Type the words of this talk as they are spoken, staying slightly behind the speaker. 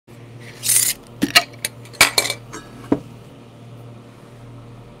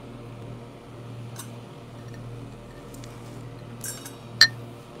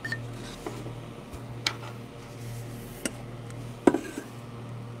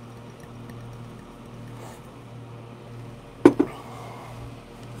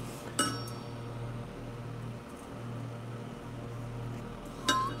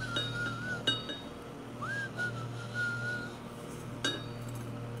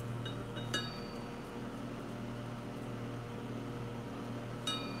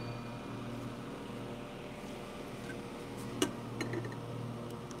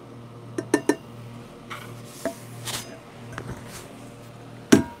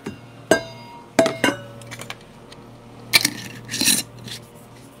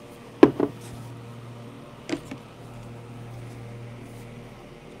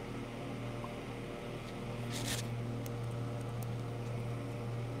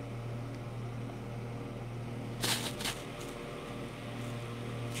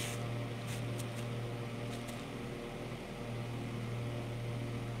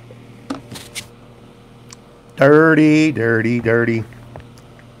Dirty, dirty, dirty.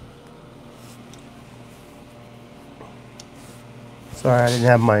 Sorry, I didn't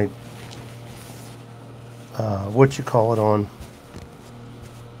have my, what you call it on.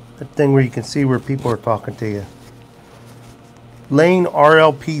 That thing where you can see where people are talking to you. Lane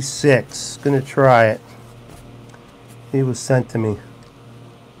RLP6. Gonna try it. It was sent to me.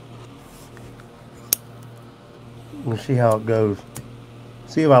 We'll see how it goes.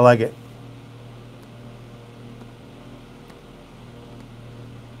 See if I like it.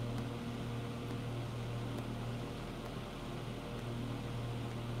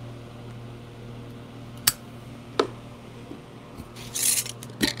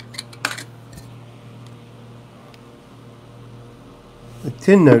 The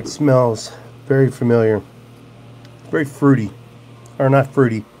tin note smells very familiar. Very fruity. Or not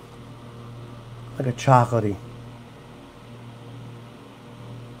fruity. Like a chocolatey.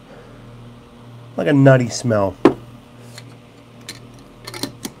 Like a nutty smell.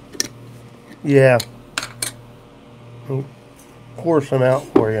 Yeah. I'll pour some out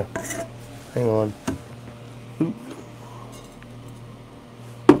for you. Hang on. Oop.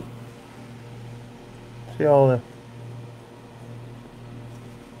 See all the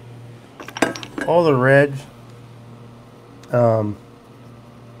reds. Not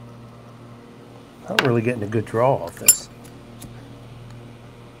really getting a good draw off this.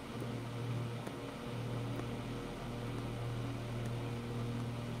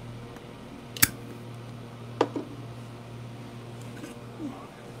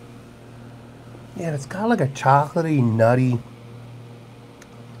 Yeah, it's got like a chocolatey, nutty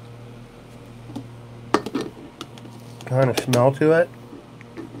kind of smell to it.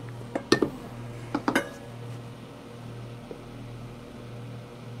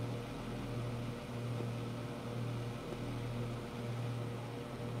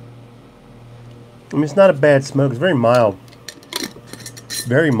 I mean, it's not a bad smoke. It's very mild.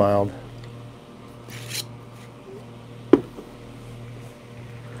 Very mild.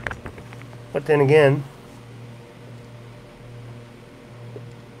 But then again,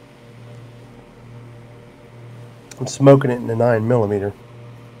 I'm smoking it in the 9mm.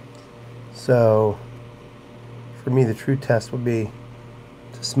 So, for me, the true test would be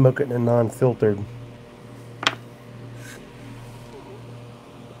to smoke it in a non-filtered.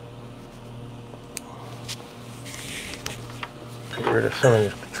 Get rid of some of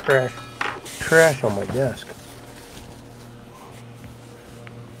this trash on my desk.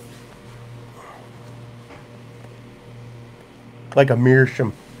 Like a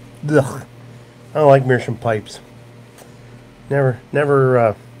meerschaum. Ugh. I don't like meerschaum pipes. Never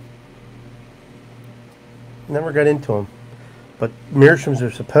got into them. But meerschaums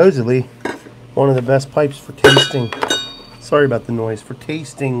are supposedly one of the best pipes for tasting. Sorry about the noise. For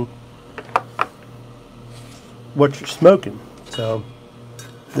tasting what you're smoking. So,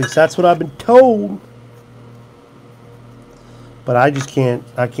 at least that's what I've been told. But I just can't.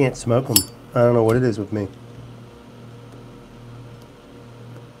 I can't smoke them. I don't know what it is with me.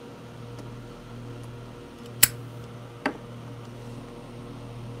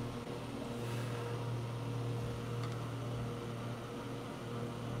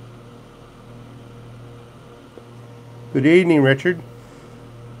 Good evening, Richard.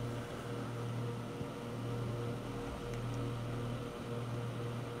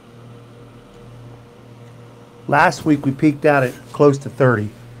 Last week we peaked out at close to 30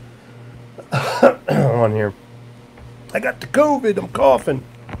 on here. I got the COVID, I'm coughing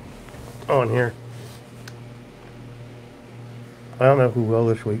on here. I don't know who will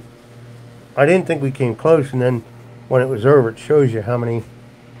this week. I didn't think we came close, and then when it was over, it shows you how many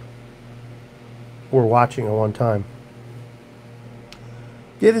were watching at one time.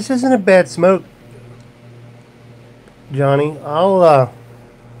 Yeah, this isn't a bad smoke, Johnny.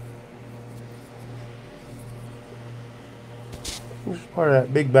 This is part of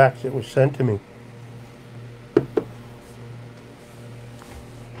that big batch that was sent to me.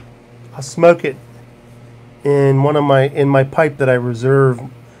 I'll smoke it in my pipe that I reserve,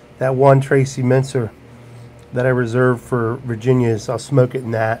 that one Tracy Mincer that I reserve for Virginia's. I'll smoke it in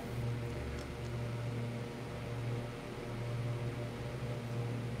that.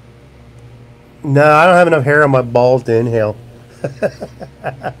 No, I don't have enough hair on my balls to inhale.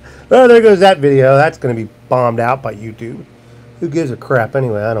 Oh, there goes that video. That's going to be bombed out by YouTube. Who gives a crap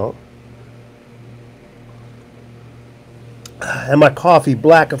anyway? I don't. And my coffee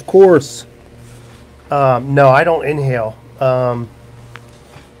black, of course. No, I don't inhale.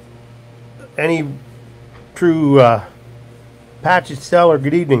 Any true Patchet Seller,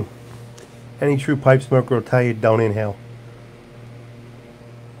 good evening. Any true pipe smoker will tell you don't inhale.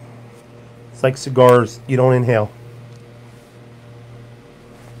 It's like cigars, you don't inhale.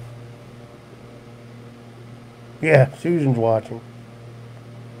 Yeah, Susan's watching.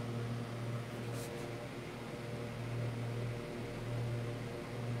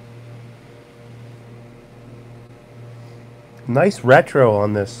 Nice retro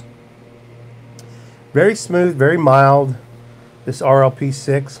on this. Very smooth, very mild. This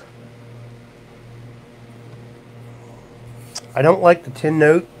RLP6. I don't like the tin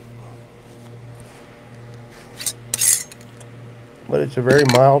note, but it's a very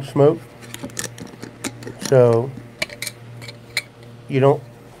mild smoke. So you don't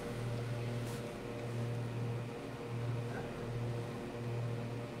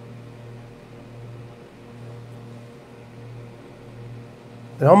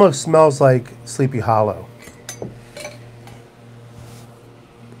it almost smells like Sleepy Hollow.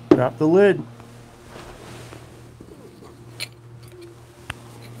 Drop the lid.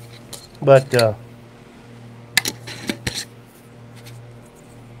 But there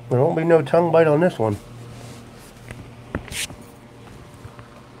won't be no tongue bite on this one.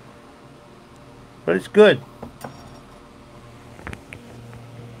 But it's good.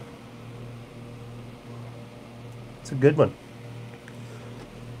 It's a good one.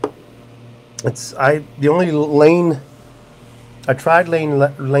 The only Lane I tried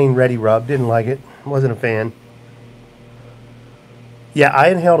Lane Ready Rub, didn't like it. Wasn't a fan. Yeah, I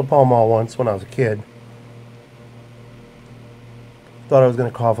inhaled a Pall Mall once when I was a kid. Thought I was going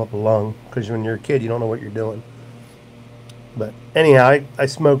to cough up a lung, because when you're a kid, you don't know what you're doing. But anyhow, I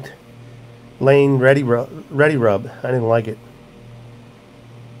smoked Lane Ready Rub. I didn't like it.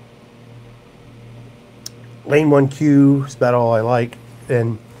 Lane 1Q is about all I like.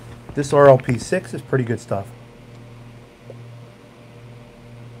 And this RLP6 is pretty good stuff.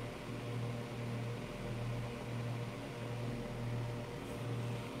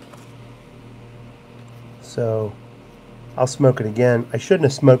 So I'll smoke it again. I shouldn't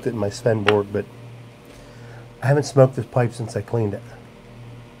have smoked it in my Sven board, but I haven't smoked this pipe since I cleaned it.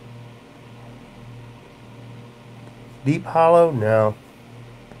 Deep hollow? No.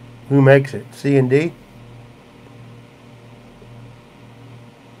 Who makes it? C&D?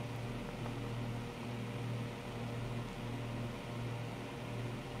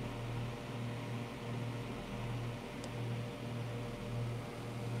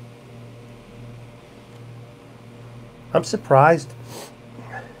 I'm surprised.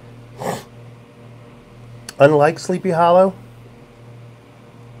 Unlike Sleepy Hollow,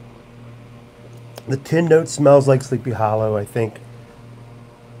 the tin note smells like Sleepy Hollow, I think.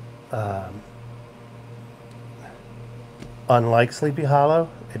 Unlike Sleepy Hollow,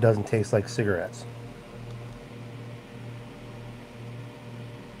 it doesn't taste like cigarettes.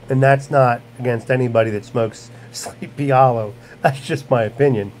 And that's not against anybody that smokes Sleepy Hollow. That's just my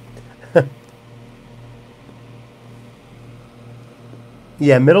opinion.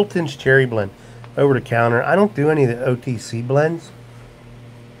 Yeah, Middleton's Cherry Blend, over the counter. I don't do any of the OTC blends.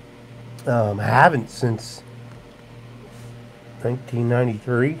 I haven't since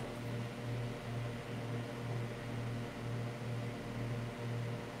 1993.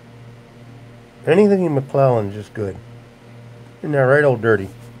 Anything in McClellan is just good. Isn't that right, old dirty?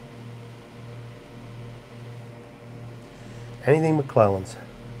 Anything McClellan's.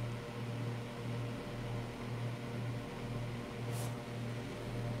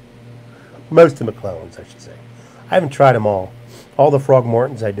 Most of McClellan's, I should say. I haven't tried them all. All the Frog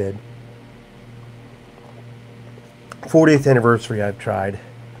Mortons I did. 40th anniversary I've tried.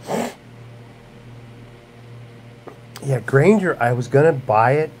 Yeah, Granger, I was going to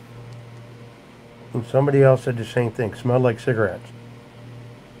buy it. And somebody else said the same thing. Smelled like cigarettes.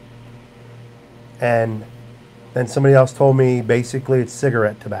 And then somebody else told me basically it's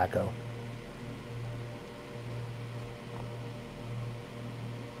cigarette tobacco.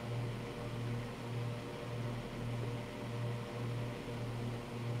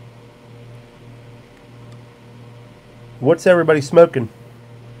 What's everybody smoking?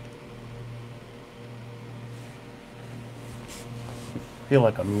 I feel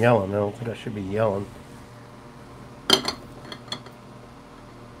like I'm yelling. I don't think I should be yelling.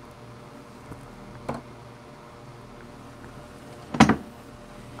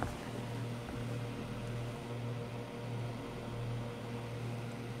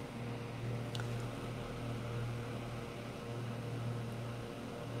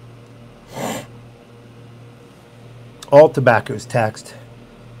 All tobacco is taxed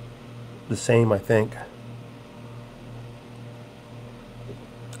the same, I think.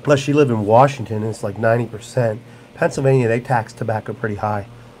 Unless you live in Washington, it's like 90%. Pennsylvania, they tax tobacco pretty high.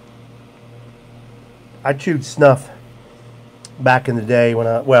 I chewed snuff back in the day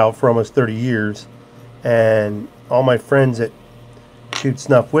when well, for almost 30 years. And all my friends that shoot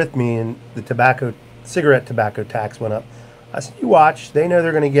snuff with me, and the cigarette tobacco tax went up. I said, you watch, they know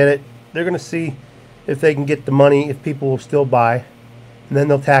they're going to get it. They're going to see if they can get the money, if people will still buy, and then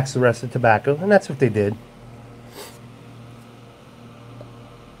they'll tax the rest of the tobacco. And that's what they did.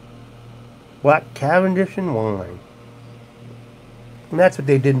 Black Cavendish and wine. And that's what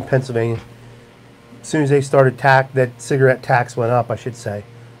they did in Pennsylvania. As soon as they started that cigarette tax went up, I should say,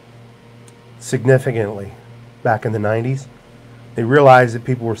 significantly back in the 90s. They realized that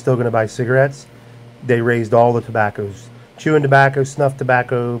people were still going to buy cigarettes. They raised all the tobaccos. Chewing tobacco, snuff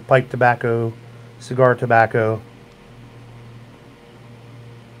tobacco, pipe tobacco, cigar tobacco.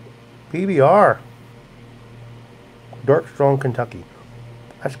 PBR. Dark Strong Kentucky.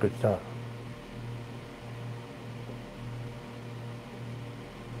 That's good stuff.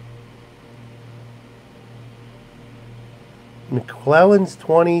 McClellan's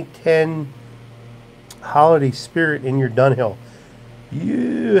 2010 Holiday Spirit in your Dunhill.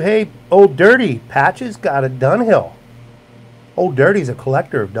 Hey, Old Dirty, Patches got a Dunhill. Old Dirty's a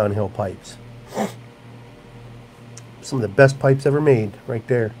collector of Dunhill pipes. Some of the best pipes ever made, right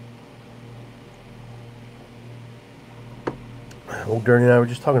there. Old Dirty and I were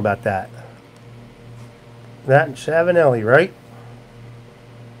just talking about that. That and Savinelli, right?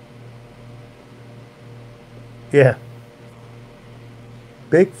 Yeah.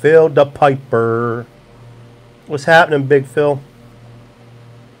 Big Phil the Piper. What's happening, Big Phil?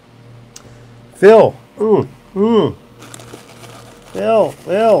 Phil. Phil.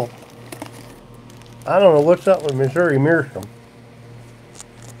 I don't know what's up with Missouri Meerschaum.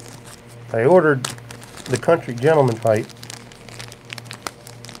 I ordered the Country Gentleman pipe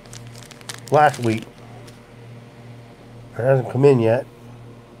last week. It hasn't come in yet.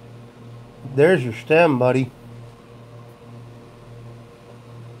 There's your stem, buddy.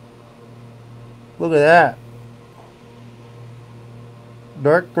 Look at that.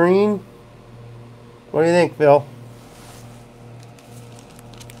 Dark green. What do you think, Phil?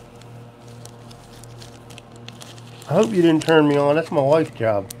 I hope you didn't turn me on. That's my wife's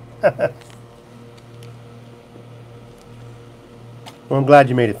job. Well, I'm glad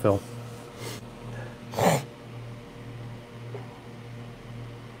you made it, Phil.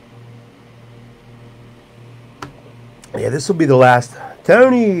 Yeah, this will be the last.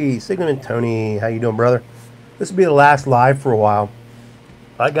 Tony, Sigmund Tony, how you doing, brother? This will be the last live for a while.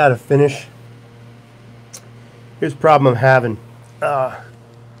 I gotta finish. Here's the problem I'm having. I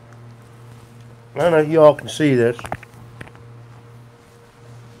don't know if you all can see this.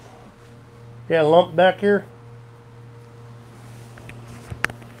 Yeah, a lump back here.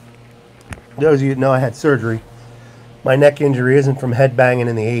 Those of you that know I had surgery. My neck injury isn't from head banging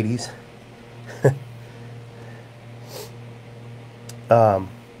in the 80s.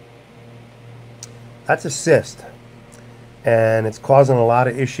 That's a cyst, and it's causing a lot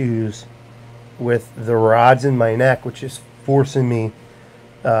of issues with the rods in my neck, which is forcing me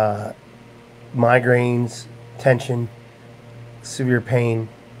migraines, tension, severe pain.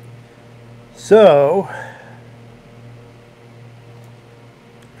 So,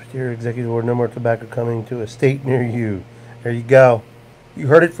 dear executive order, no more tobacco coming to a state near you. There you go. You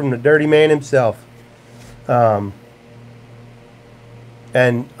heard it from the dirty man himself. And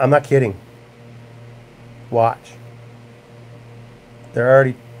I'm not kidding. Watch. They're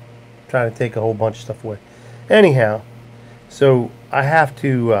already trying to take a whole bunch of stuff away. Anyhow, so I have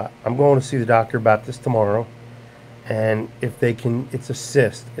to, I'm going to see the doctor about this tomorrow. And if they can, it's a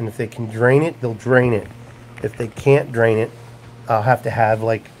cyst. And if they can drain it, they'll drain it. If they can't drain it, I'll have to have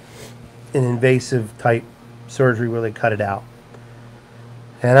like an invasive type surgery where they cut it out.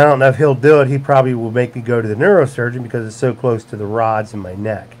 And I don't know if he'll do it. He probably will make me go to the neurosurgeon because it's so close to the rods in my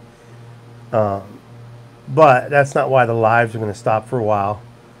neck. But that's not why the lives are going to stop for a while.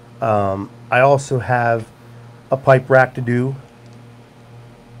 I also have a pipe rack to do.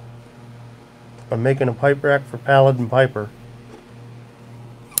 I'm making a pipe rack for Paladin Piper.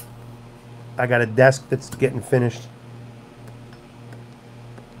 I got a desk that's getting finished.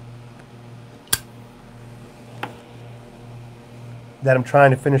 That I'm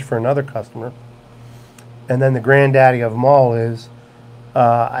trying to finish for another customer. And then the granddaddy of them all is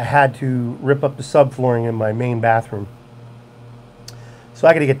I had to rip up the subflooring in my main bathroom. So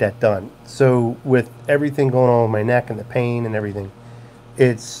I got to get that done. So with everything going on with my neck and the pain and everything,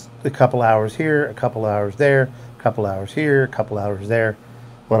 it's a couple hours here, a couple hours there, a couple hours here, a couple hours there.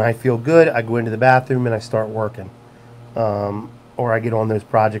 When I feel good, I go into the bathroom and I start working. Or I get on those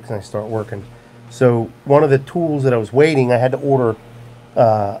projects and I start working. So one of the tools that I was waiting, I had to order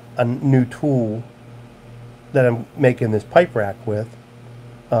a new tool that I'm making this pipe rack with,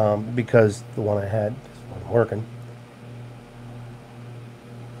 because the one I had wasn't working.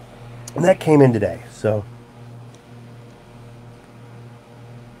 And that came in today, so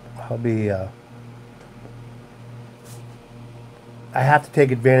I'll be, I have to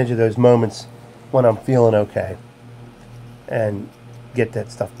take advantage of those moments when I'm feeling okay and get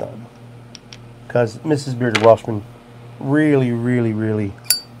that stuff done. Because Mrs. Bearded Welshman really, really, really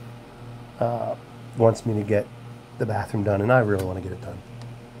wants me to get the bathroom done, and I really want to get it done.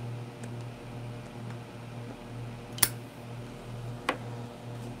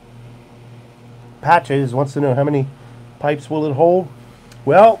 Patches wants to know how many pipes will it hold.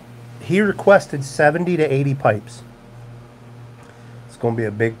 Well, he requested 70 to 80 pipes. It's going to be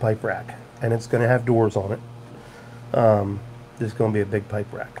a big pipe rack, and it's going to have doors on it. This is going to be a big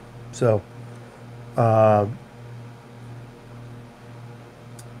pipe rack. So,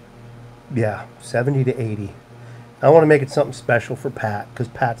 yeah, 70 to 80. I want to make it something special for Pat, because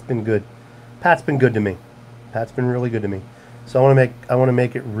Pat's been good. Pat's been good to me. Pat's been really good to me. So I want to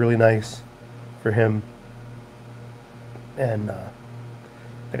make it really nice for him. And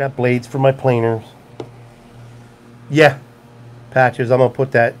I got blades for my planers. Yeah, Patches, I'm gonna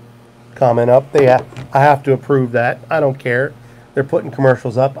put that comment up. I have to approve that. I don't care. They're putting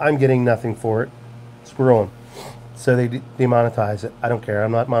commercials up. I'm getting nothing for it. Screw them. So they demonetize it. I don't care.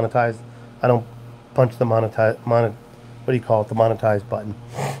 I'm not monetized. I don't punch the what do you call it? The monetize button.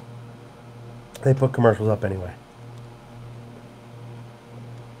 They put commercials up anyway.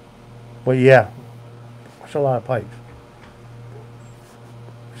 But yeah, that's a lot of pipes.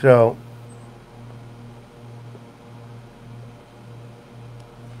 So,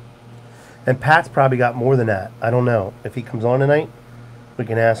 and Pat's probably got more than that. I don't know. If he comes on tonight, we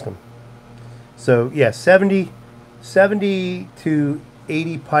can ask him. So yeah, 70 to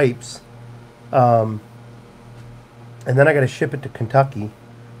 80 pipes. And then I got to ship it to Kentucky,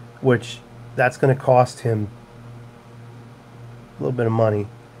 which that's going to cost him a little bit of money.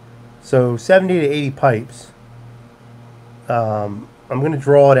 So 70 to 80 pipes. I'm going to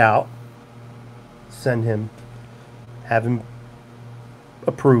draw it out, send him, have him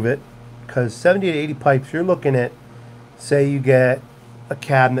approve it, because 70 to 80 pipes, you're looking at, say you get a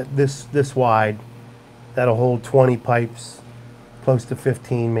cabinet this wide, that'll hold 20 pipes, close to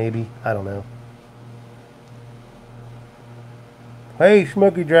 15 maybe, I don't know. Hey,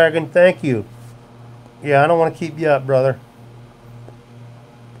 Smoky Dragon, thank you. Yeah, I don't want to keep you up, brother.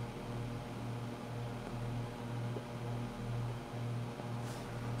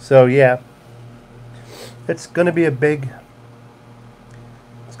 So yeah, it's going to be a big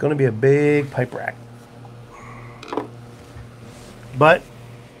pipe rack. But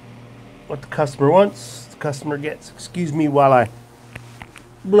what the customer wants, the customer gets. Excuse me while I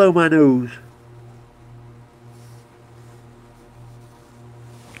blow my nose.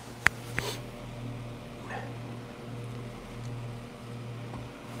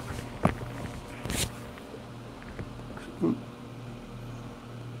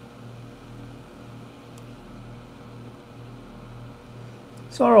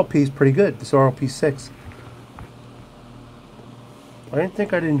 This RLP is pretty good. This RLP 6. I didn't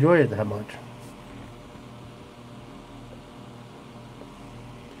think I'd enjoy it that much.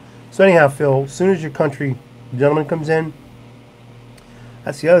 So anyhow, Phil, as soon as your country gentleman comes in,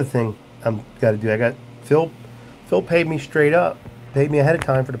 that's the other thing I've got to do. I got Phil paid me straight up, paid me ahead of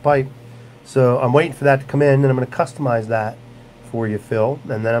time for the pipe. So I'm waiting for that to come in, and I'm going to customize that for you, Phil,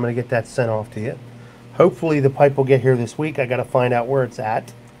 and then I'm going to get that sent off to you. Hopefully the pipe will get here this week. I got to find out where it's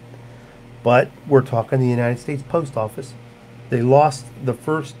at. But we're talking the United States Post Office. They lost the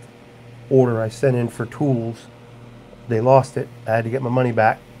first order I sent in for tools. They lost it. I had to get my money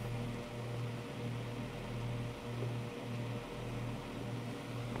back.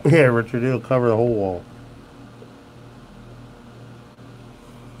 Yeah, Richard, it'll cover the whole wall.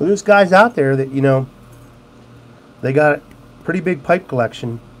 Well, there's guys out there that, you know, they got a pretty big pipe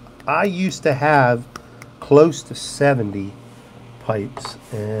collection. I used to have close to 70 pipes,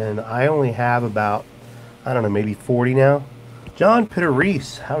 and I only have about, I don't know, maybe 40 now. John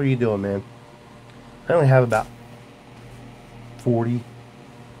Pittereese, how are you doing, man? I only have about 40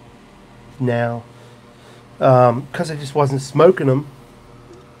 now, because I just wasn't smoking them.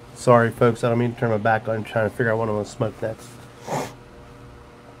 Sorry, folks, I don't mean to turn my back on. I'm trying to figure out what I'm going to smoke next.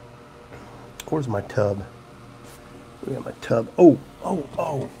 Where's my tub? We got my tub. Oh,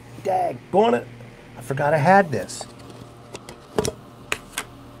 daggone it. I forgot I had this.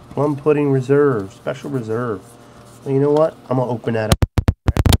 Plum pudding reserve, special reserve. Well, you know what? I'm going to open that up.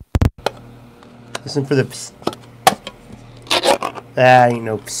 Listen for the psst. Ah, ain't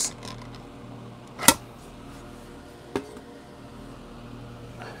no psst.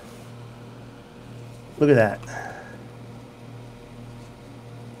 Look at that.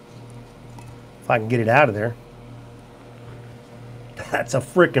 If I can get it out of there. That's a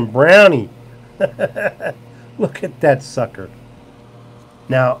freaking brownie. Look at that sucker.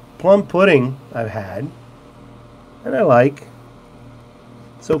 Now, plum pudding I've had, and I like.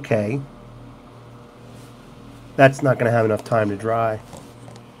 It's okay. That's not going to have enough time to dry.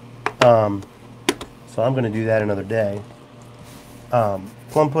 So I'm going to do that another day. Plum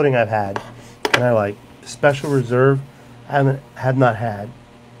pudding I've had, and I like. Special Reserve I have not had.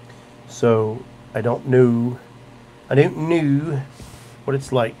 So I don't know what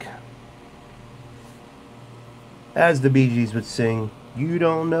it's like. As the Bee Gees would sing, you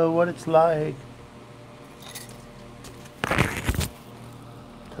don't know what it's like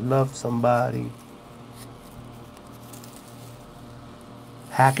to love somebody.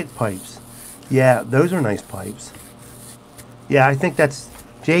 Hackett pipes. Yeah, those are nice pipes. Yeah, I think that's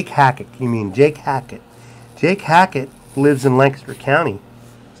Jake Hackett. You mean Jake Hackett. Jake Hackett lives in Lancaster County.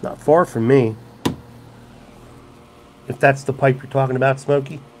 It's not far from me. If that's the pipe you're talking about,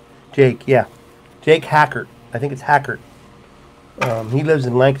 Smokey. Jake, yeah. Jake Hackert. I think it's Hackert. He lives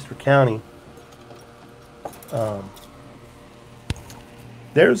in Lancaster County.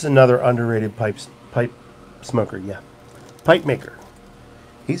 There's another underrated pipe smoker, yeah. Pipe maker.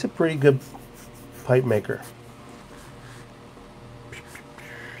 He's a pretty good pipe maker.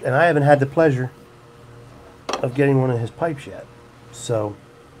 And I haven't had the pleasure of getting one of his pipes yet. So,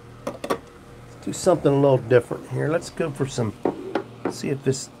 let's do something a little different here. Let's go for some, see if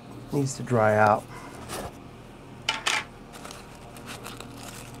this needs to dry out.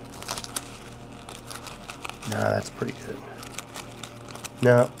 Nah, that's pretty good.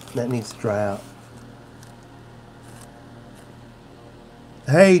 No, that needs to dry out.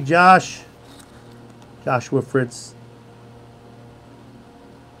 Hey, Josh. Joshua Fritz.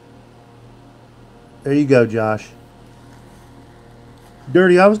 There you go, Josh.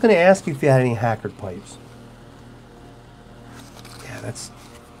 Dirty, I was going to ask you if you had any Hackert pipes. Yeah, that's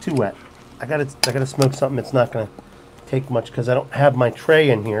too wet. I gotta smoke something that's not going to take much because I don't have my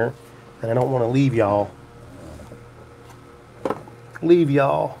tray in here, and I don't want to leave y'all. Leave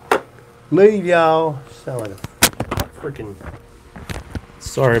y'all. Sound like a freaking.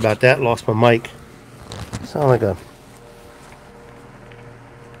 Sorry about that. Lost my mic. Sound like a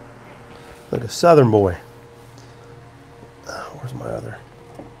Southern boy. Where's my other?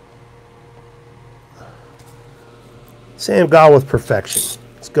 Sam Galwith Perfection.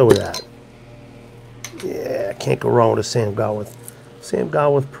 Let's go with that. Yeah, can't go wrong with a Sam Galwith. Sam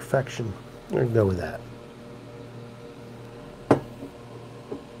Galwith Perfection. We're gonna go with that.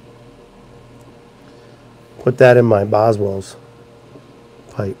 Put that in my Boswell's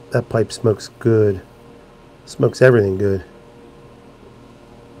pipe. That pipe smokes good. Smokes everything good.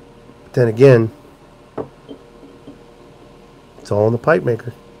 But then again, it's all in the pipe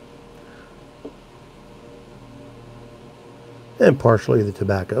maker. And partially the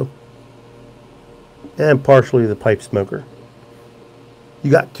tobacco. And partially the pipe smoker. You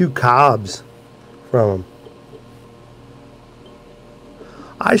got 2 cobs from him.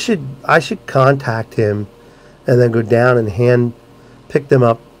 I should contact him and then go down and pick them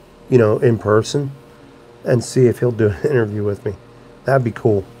up, in person and see if he'll do an interview with me. That'd be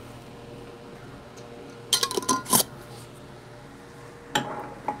cool.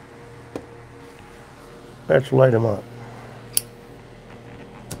 Let's light him up.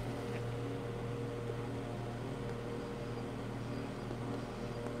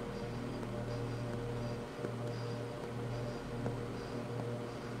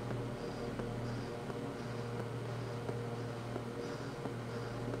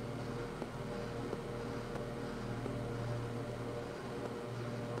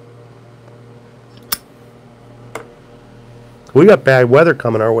 We got bad weather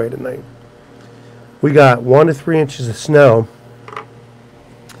coming our way tonight. We got 1 to 3 inches of snow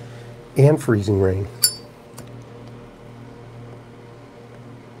and freezing rain.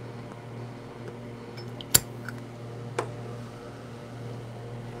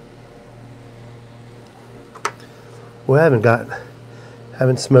 Well, I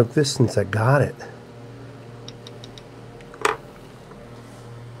haven't smoked this since I got it.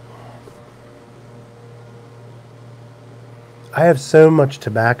 I have so much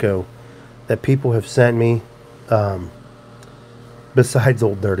tobacco that people have sent me, besides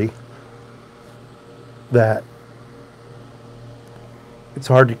Old Dirty, that it's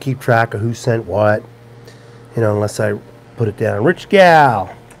hard to keep track of who sent what, unless I put it down. Rich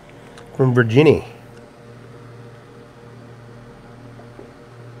Gal from Virginia.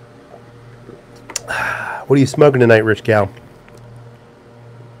 What are you smoking tonight, Rich Gal?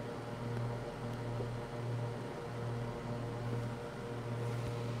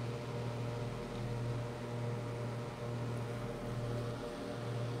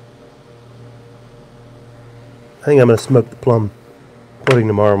 I think I'm going to smoke the plum pudding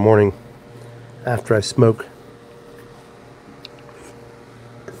tomorrow morning after I smoke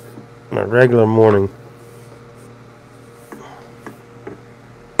my regular morning.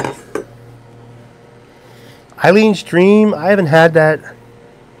 Eileen's Dream, I haven't had that.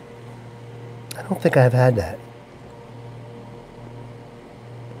 I don't think I've had that.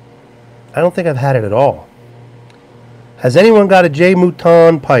 I don't think I've had it at all. Has anyone got a J.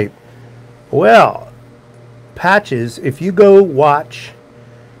 Mouton pipe? Well, Patches, if you go watch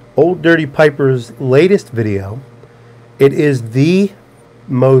Old Dirty Piper's latest video, it is the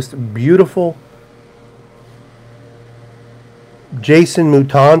most beautiful Jason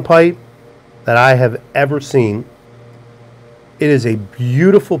Mouton pipe that I have ever seen. It is a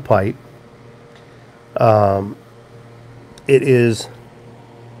beautiful pipe. It is,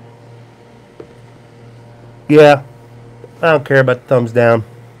 yeah, I don't care about the thumbs down,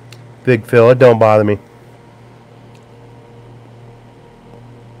 Big Phil. It don't bother me.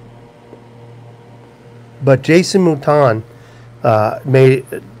 But Jason Mouton made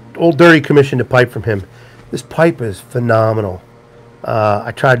Old Dirty commissioned a pipe from him. This pipe is phenomenal.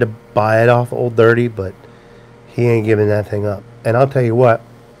 I tried to buy it off Old Dirty, but he ain't giving that thing up. And I'll tell you what,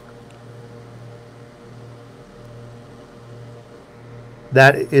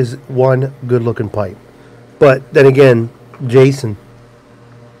 that is one good-looking pipe. But then again, Jason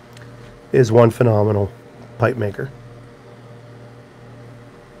is one phenomenal pipe maker.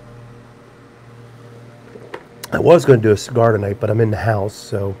 I was going to do a cigar tonight, but I'm in the house,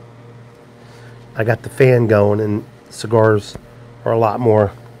 so I got the fan going, and cigars are a lot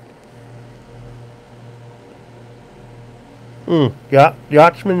more.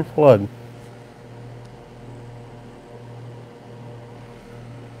 Welshman Flood.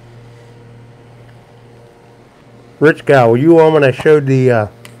 Rich Gal, were you on when I showed the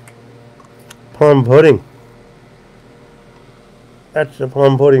plum pudding? That's the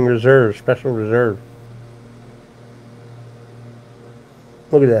plum pudding reserve, special reserve.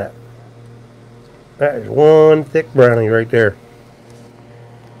 Look at that. That is one thick brownie right there.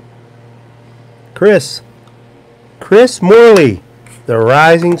 Chris Morley, the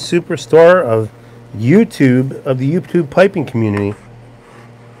rising superstar of YouTube, of the YouTube piping community.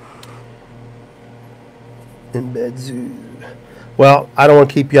 In bed zoo. Well, I don't want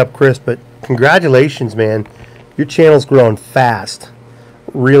to keep you up, Chris, but congratulations, man. Your channel's growing fast,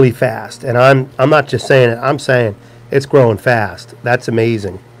 really fast. And I'm not just saying it, I'm saying it's growing fast. That's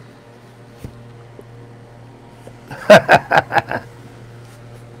amazing.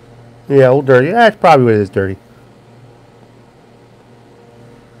 Yeah, Old Dirty. That's probably what it is, Dirty.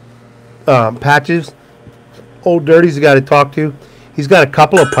 Patches. Old Dirty's the guy to talk to. He's got a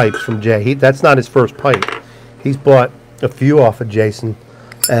couple of pipes from Jay. That's not his first pipe. He's bought a few off of Jason,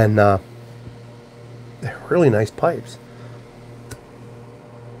 and they're really nice pipes.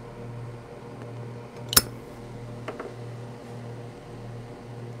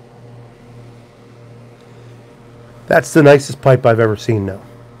 That's the nicest pipe I've ever seen, though.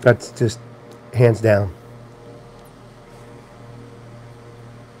 That's just hands down.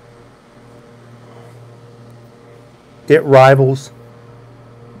 It rivals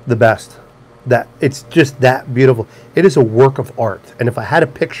the best. That it's just that beautiful. It is a work of art. And if I had a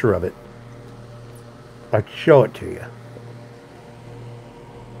picture of it, I'd show it to you.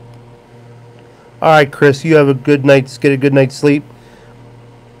 All right, Chris, you have a good night. Get a good night's sleep.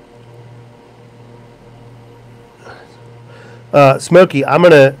 Smokey, I'm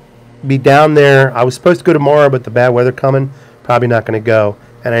going to be down there. I was supposed to go tomorrow, but the bad weather coming, probably not going to go.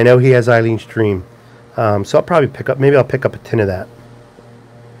 And I know he has Eileen's Dream. So I'll probably pick up, maybe I'll pick up a tin of that.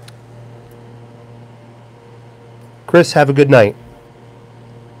 Chris, have a good night.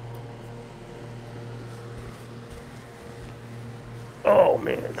 Oh,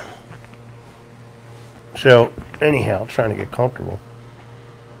 man. So, anyhow, trying to get comfortable.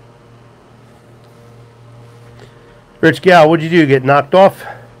 Rich Gal, what'd you do? Get knocked off?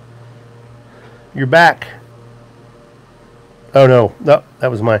 You're back. Oh, no. No,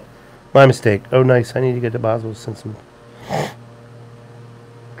 that was my mistake. Oh, nice. I need to get to Boswell send some.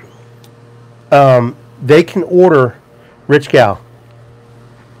 They can order, Rich Gal,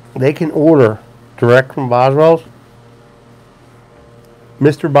 they can order direct from Boswell's.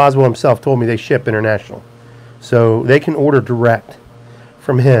 Mr. Boswell himself told me they ship international. So they can order direct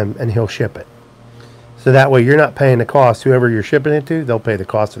from him and he'll ship it. So that way you're not paying the cost. Whoever you're shipping it to, they'll pay the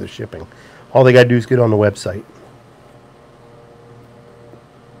cost of the shipping. All they got to do is get on the website.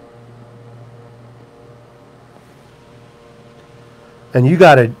 And you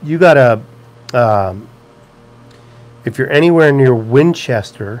gotta, if you're anywhere near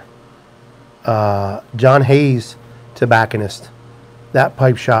Winchester, John Hayes Tobacconist. That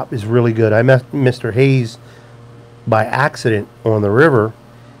pipe shop is really good. I met Mr. Hayes by accident on the river.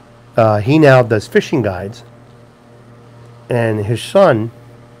 He now does fishing guides, and his son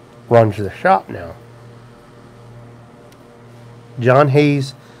runs the shop now. John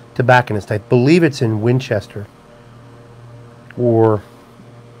Hayes Tobacconist. I believe it's in Winchester or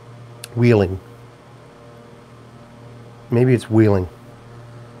Wheeling. Maybe it's Wheeling.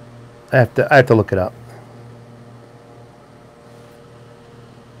 I have to look it up.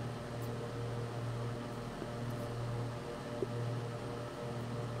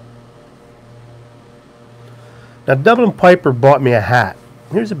 Now, Dublin Piper bought me a hat.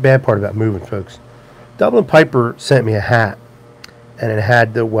 Here's the bad part about moving, folks. Dublin Piper sent me a hat, and it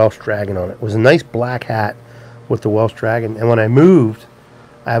had the Welsh Dragon on it. It was a nice black hat with the Welsh Dragon. And when I moved,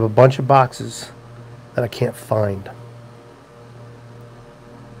 I have a bunch of boxes that I can't find.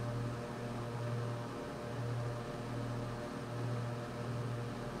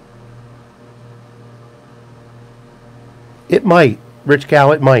 It might. Rich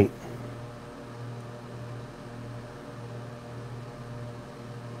Cow, it might.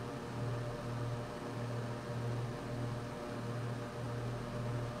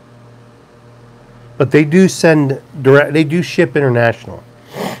 But they do send direct. They do ship international.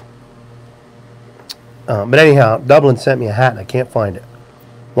 But anyhow, Dublin sent me a hat and I can't find it.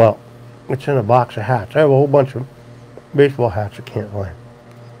 Well, it's in a box of hats. I have a whole bunch of baseball hats I can't find.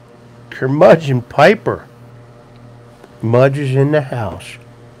 Curmudgeon Piper. Mudge is in the house.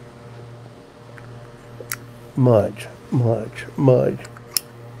 Mudge.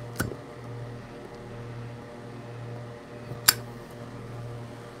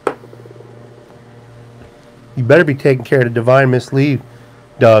 You better be taking care of the Divine Miss Lee,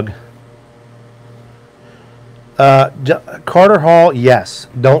 Doug. Carter Hall, yes.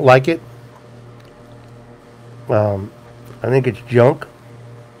 Don't like it. I think it's junk.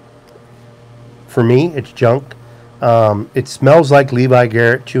 For me, it's junk. It smells like Levi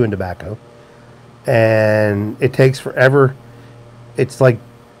Garrett chewing tobacco. And it takes forever. It's like,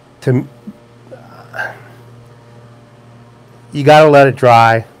 you got to let it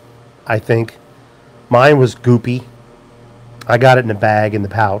dry, I think. Mine was goopy. I got it in a bag in the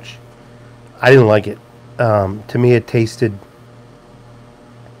pouch. I didn't like it. To me, it tasted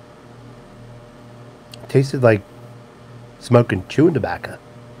like smoking chewing tobacco.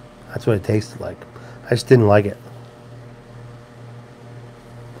 That's what it tasted like. I just didn't like it.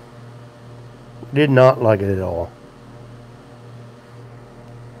 Did not like it at all.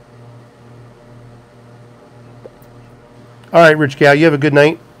 All right, Rich Gal, you have a good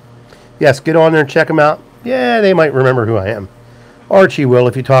night. Yes, get on there and check them out. Yeah, they might remember who I am. Archie will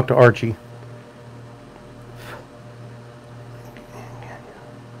if you talk to Archie.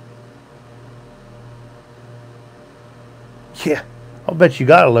 Yeah, I'll bet you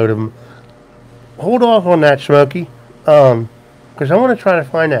got a load of them. Hold off on that, Smokey, because I want to try to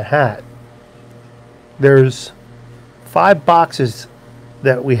find that hat. There's 5 boxes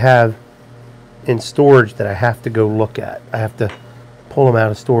that we have in storage that I have to go look at. I have to pull them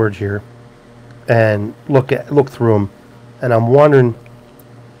out of storage here and look through them, and I'm wondering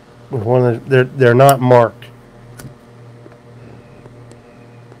if one of they're not marked.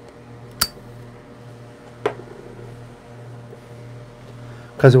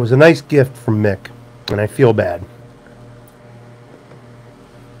 Because it was a nice gift from Mick, and I feel bad.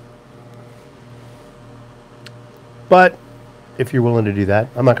 But if you're willing to do that,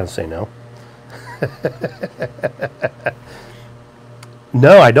 I'm not going to say no.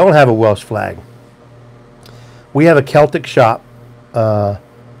 No, I don't have a Welsh flag. We have a Celtic shop. I'm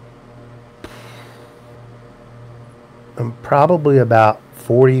probably about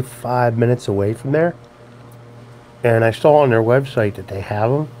 45 minutes away from there. And I saw on their website that they have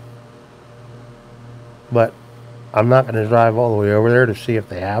them. But I'm not going to drive all the way over there to see if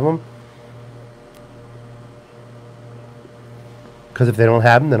they have them. Because if they don't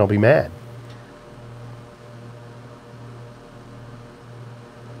have them, then I'll be mad.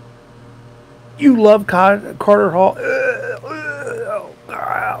 You love Carter Hall.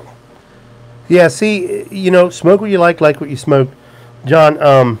 Yeah, see, you know, smoke what you like what you smoke.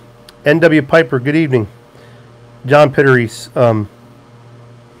 John, N.W. Piper, good evening. John Pitteries,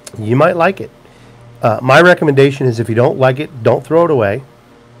 you might like it. My recommendation is if you don't like it, don't throw it away.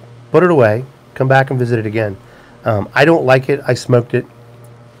 Put it away. Come back and visit it again. I don't like it. I smoked it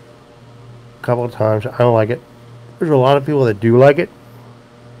a couple of times. I don't like it. There's a lot of people that do like it.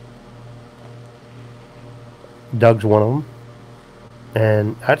 Doug's one of them.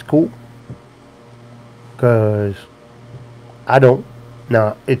 And that's cool. Because I don't.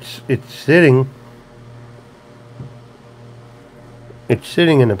 Now it's sitting. It's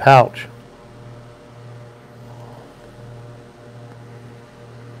sitting in a pouch.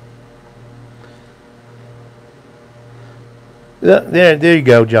 There you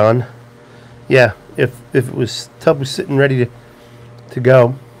go, John. Yeah, if it was tub was sitting ready to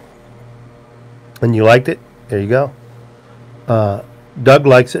go, and you liked it, there you go. Doug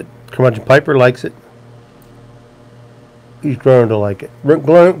likes it. Curmudgeon Piper likes it. He's grown to like it.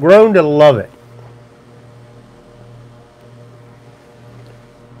 Grown to love it.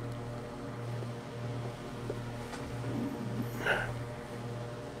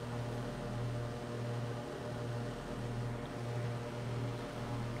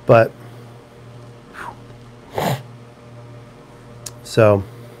 But so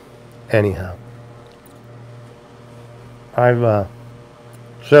anyhow,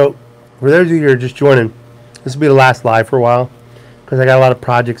 so for those of you who are just joining, this will be the last live for a while because I got a lot of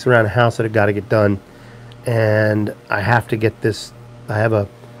projects around the house that I got to get done, and I have to get this. I have a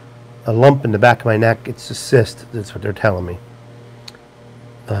lump in the back of my neck. It's a cyst. That's what they're telling me.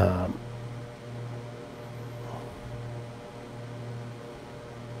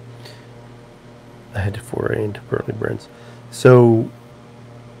 I had to foray into Burley Burns. So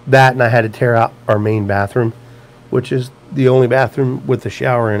that, and I had to tear out our main bathroom, which is the only bathroom with a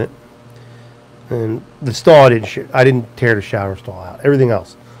shower in it. And the stall, I didn't tear the shower stall out. Everything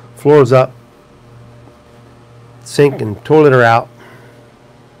else, floor's up, sink and toilet are out.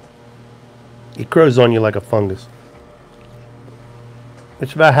 It grows on you like a fungus.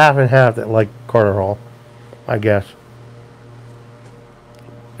 It's about half and half that like Carter Hall, I guess.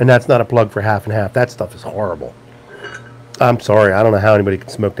 And that's not a plug for half and half. That stuff is horrible. I'm sorry. I don't know how anybody can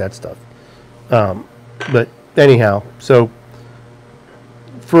smoke that stuff. But anyhow, so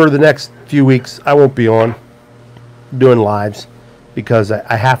for the next few weeks, I won't be on doing lives because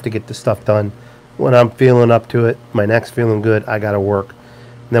I have to get this stuff done. When I'm feeling up to it, my neck's feeling good, I got to work.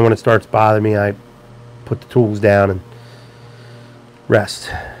 And then when it starts bothering me, I put the tools down and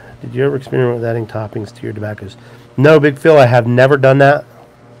rest. Did you ever experiment with adding toppings to your tobaccos? No, Big Phil, I have never done that.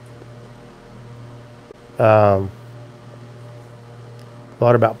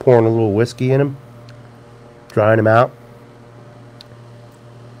 Thought about pouring a little whiskey in them, drying them out.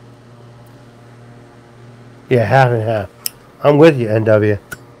 Yeah, half and half. I'm with you, NW.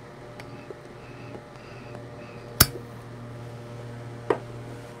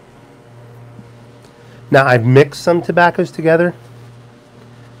 Now, I've mixed some tobaccos together.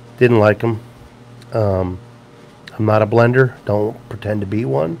 Didn't like them. I'm not a blender. Don't pretend to be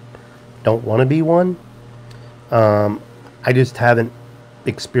one. Don't want to be one. I just haven't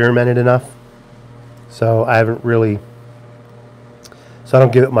experimented enough. So I haven't really... So I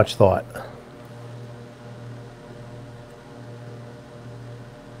don't give it much thought.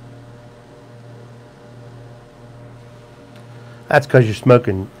 That's because you're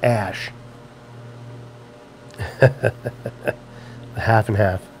smoking ash. Half and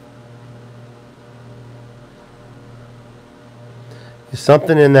half. There's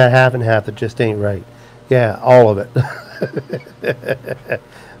something in that half and half that just ain't right. Yeah, all of it.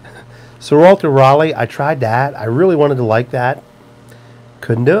 Sir Walter Raleigh, I tried that. I really wanted to like that.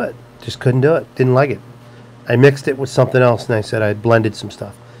 Couldn't do it. Just couldn't do it. Didn't like it. I mixed it with something else, and I said I blended some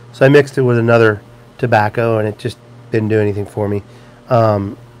stuff. So I mixed it with another tobacco, and it just didn't do anything for me.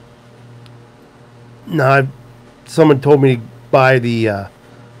 No, someone told me to buy the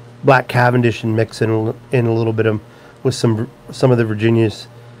Black Cavendish and mix in a little bit of with some of the Virginias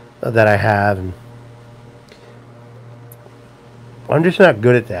that I have, and I'm just not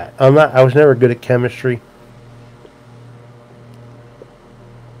good at that. I was never good at chemistry.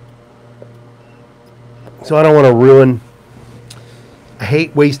 So I don't want to ruin. I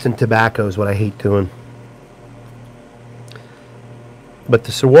hate wasting tobacco is what I hate doing. But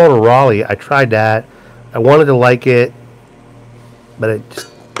the Sir Walter Raleigh, I tried that. I wanted to like it, but I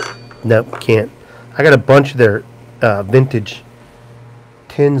just nope, can't. I got a bunch of their vintage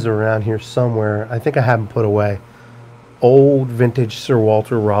tins around here somewhere. I think I have them put away. Old vintage Sir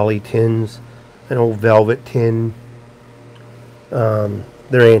Walter Raleigh tins, an old velvet tin. They're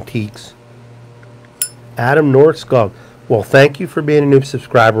antiques. Adam Northskog. Well, thank you for being a new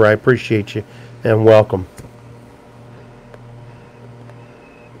subscriber. I appreciate you, and welcome.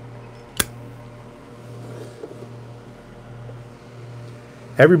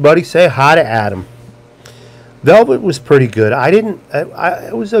 Everybody say hi to Adam. Velvet was pretty good.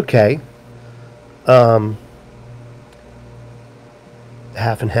 It was okay.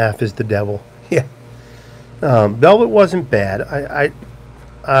 Half and half is the devil. Yeah. Velvet wasn't bad.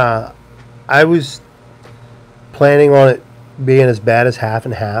 I was planning on it being as bad as half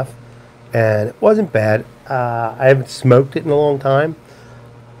and half, and it wasn't bad. I haven't smoked it in a long time,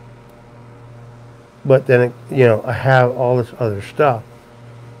 but then I have all this other stuff,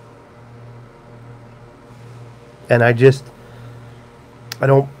 and I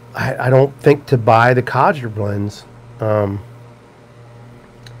don't think to buy the codger blends.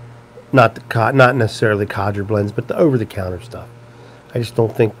 Not necessarily codger blends, but the over the counter stuff. I just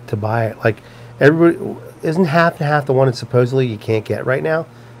don't think to buy it. Like, everybody isn't half and half the one that supposedly you can't get right now.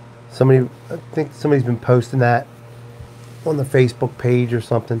 I think somebody's been posting that on the Facebook page or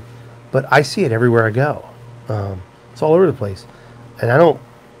something, but I see it everywhere I go. It's all over the place, and I don't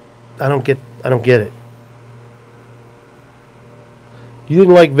get it. You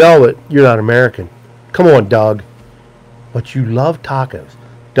didn't like velvet, you're not American. Come on, Doug. But you love tacos.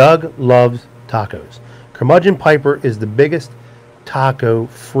 Doug loves tacos. Curmudgeon Piper is the biggest taco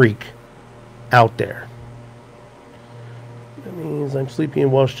freak out there. That means I'm sleepy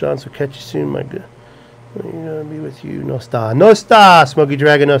in Welsh, John, so catch you soon, my good. I'm gonna be with you. Nosta. Nosta, Smoky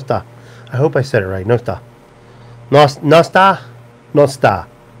Dragon, Nosta. I hope I said it right. Nosta. Nosta? Nosta.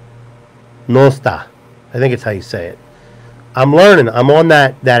 Nosta. I think it's how you say it. I'm learning. I'm on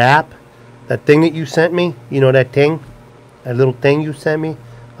that app, that thing that you sent me. You know that thing? That little thing you sent me?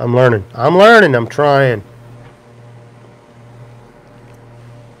 I'm learning. I'm trying.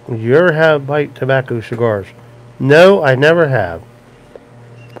 Did you ever have pipe tobacco cigars? No, I never have.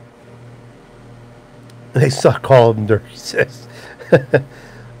 They suck, all of them dirty, sis.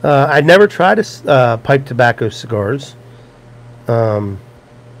 I never tried pipe tobacco cigars. And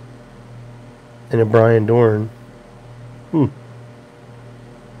a Brian Doran.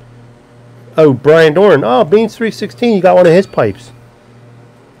 Oh, Brian Doran. Oh, Beans 316. You got one of his pipes.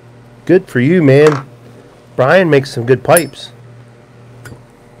 Good for you, man. Brian makes some good pipes.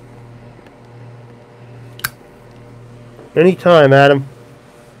 Anytime, Adam.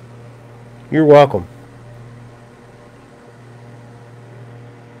 You're welcome.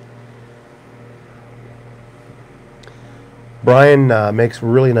 Brian makes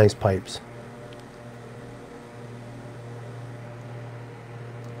really nice pipes.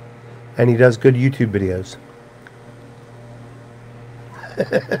 And he does good YouTube videos. For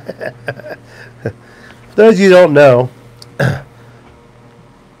those of you who don't know,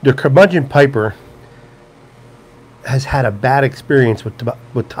 the Curmudgeon Piper has had a bad experience with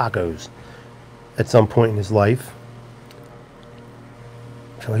tacos at some point in his life.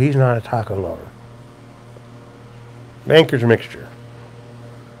 So he's not a taco lover. Banker's Mixture.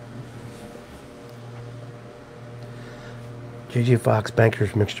 J.J. Fox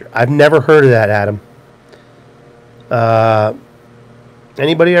Banker's Mixture. I've never heard of that, Adam.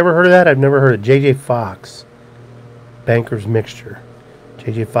 Anybody ever heard of that? I've never heard of J.J. Fox Banker's Mixture.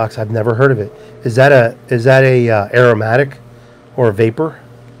 J.J. Fox, I've never heard of it. Is that a aromatic or a vapor?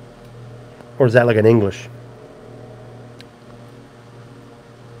 Or is that like an English?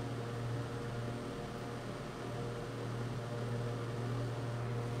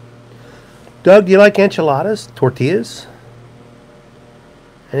 Doug, do you like enchiladas? Tortillas?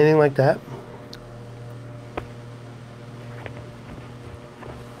 Anything like that?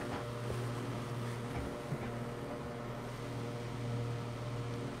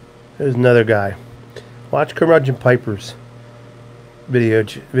 There's another guy. Watch Curmudgeon Piper's video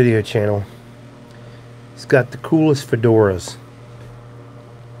channel. He's got the coolest fedoras.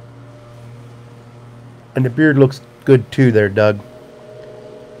 And the beard looks good too there, Doug.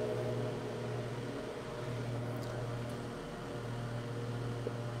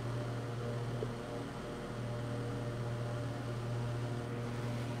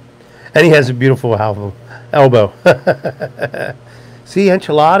 And he has a beautiful elbow. See,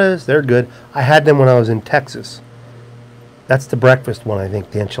 enchiladas, they're good. I had them when I was in Texas. That's the breakfast one, I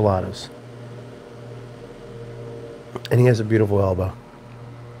think, the enchiladas. And he has a beautiful elbow.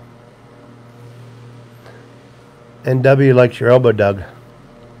 NW likes your elbow, Doug.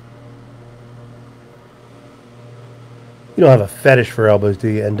 You don't have a fetish for elbows, do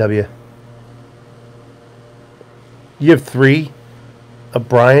you, NW? You have 3 of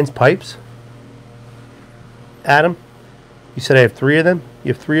Brian's pipes? Adam? You said I have 3 of them?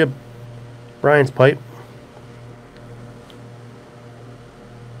 You have 3 of Brian's pipe?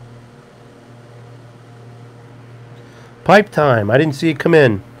 Pipe time. I didn't see you come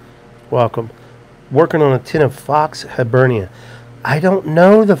in. Welcome. Working on a tin of Fox Hibernia. I don't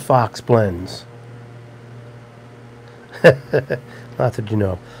know the Fox blends. Not that you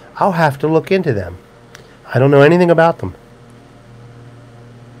know. I'll have to look into them. I don't know anything about them.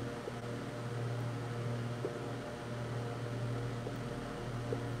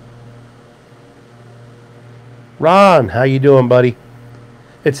 Ron, how you doing, buddy?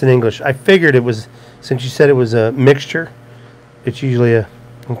 It's in English. I figured it was, since you said it was a mixture, it's usually a,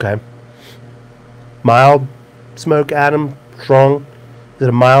 okay. Mild smoke, Adam? Strong? Is it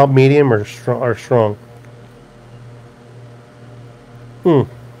a mild, medium, or strong?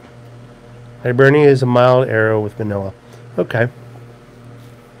 Hibernia is a mild arrow with vanilla. Okay.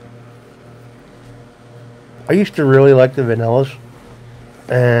 I used to really like the vanillas,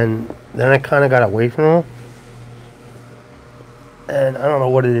 and then I kind of got away from them. And I don't know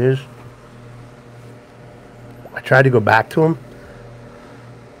what it is. I tried to go back to them,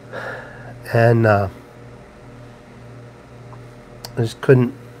 and I just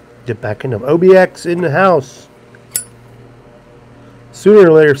couldn't get back into them. OBX in the house. Sooner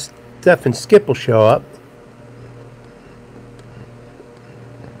or later, Steph and Skip will show up.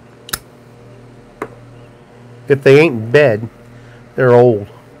 If they ain't in bed, they're old.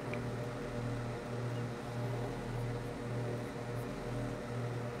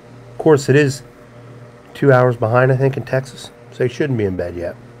 Of course, it is 2 hours behind, I think, in Texas. So they shouldn't be in bed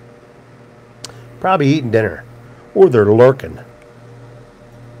yet. Probably eating dinner. Or they're lurking.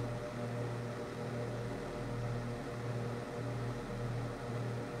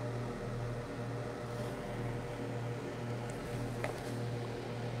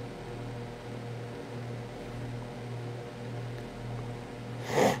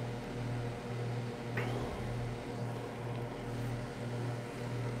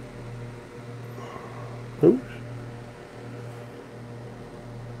 Oops.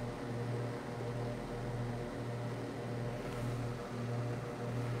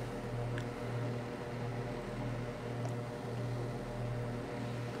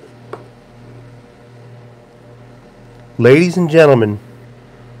 Ladies and gentlemen,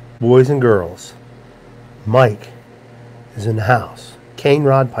 boys and girls, Mike is in the house. Kane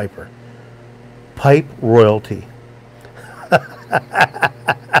Rod Piper. Pipe royalty.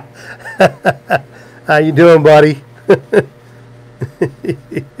 How you doing, buddy?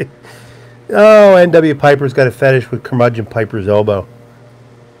 Oh, N.W. Piper's got a fetish with curmudgeon Piper's elbow.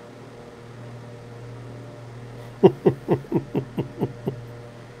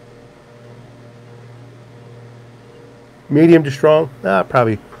 Medium to strong? I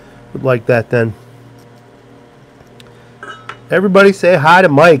probably would like that then. Everybody say hi to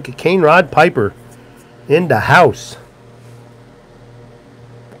Mike. Kane Rod Piper in the house.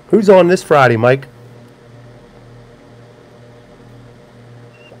 Who's on this Friday, Mike?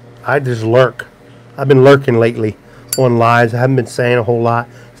 I just lurk. I've been lurking lately on lives. I haven't been saying a whole lot.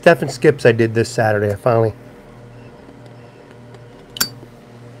 Steph and Skips I did this Saturday. I finally.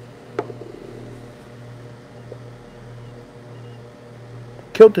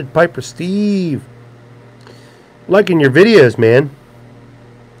 Kilted Piper Steve. Liking your videos, man.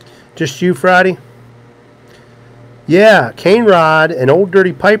 Just you, Friday? Yeah, Kane Rod and Old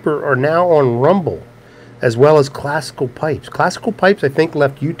Dirty Piper are now on Rumble, as well as Classical Pipes. Classical Pipes, I think,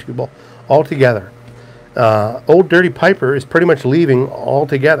 left YouTube altogether. Old Dirty Piper is pretty much leaving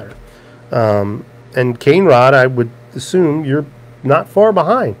altogether. And Kane Rod, I would assume you're not far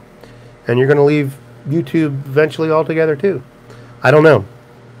behind. And you're going to leave YouTube eventually altogether, too. I don't know.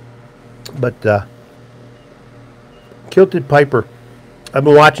 But Kilted Piper, I've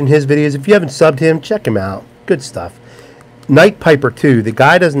been watching his videos. If you haven't subbed him, check him out. Good stuff. Night Piper, too. The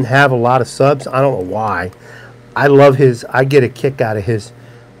guy doesn't have a lot of subs. I don't know why. I love his, I get a kick out of his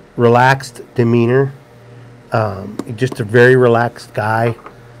relaxed demeanor. Just a very relaxed guy.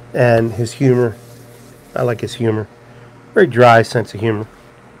 And his humor. I like his humor. Very dry sense of humor.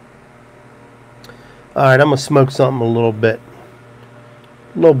 Alright, I'm going to smoke something a little bit.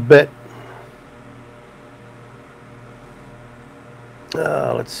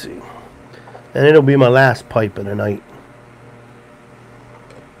 Let's see. And it'll be my last pipe of the night.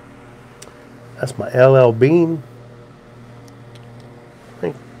 That's my LL Bean.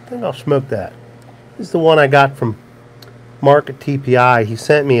 I think I'll smoke that. This is the one I got from Mark at TPI. He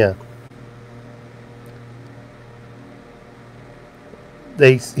sent me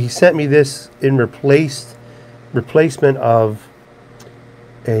he sent me this in replacement of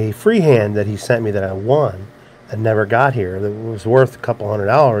a freehand that he sent me that I won and never got here. That was worth a couple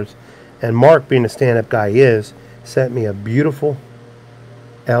 $100. And Mark, being the stand-up guy he is, sent me a beautiful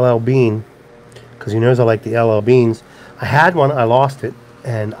LL Bean because he knows I like the LL Beans. I had one, I lost it,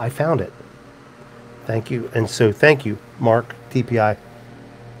 and I found it. Thank you. And so thank you, Mark, TPI.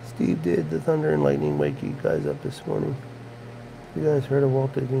 Steve, did the Thunder and Lightning wake you guys up this morning? You guys heard of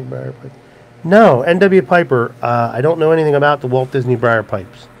Walt Disney Briar Pipes? No, N.W. Piper, I don't know anything about the Walt Disney Briar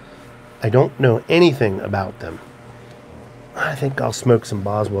Pipes. I don't know anything about them. I think I'll smoke some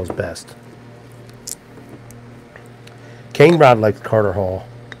Boswell's Best. Cane Rod likes Carter Hall.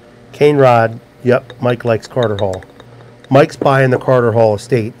 Cane Rod, yep, Mike likes Carter Hall. Mike's buying the Carter Hall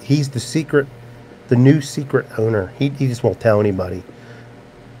estate. He's the new secret owner. He just won't tell anybody.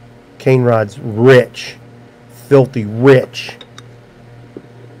 Cane Rod's rich, filthy rich,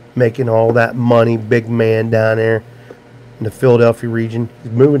 making all that money, big man down there in the Philadelphia region.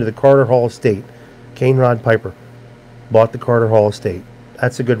 He's moving to the Carter Hall estate. Cane Rod Piper bought the Carter Hall estate.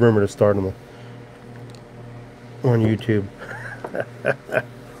 That's a good rumor to start on YouTube.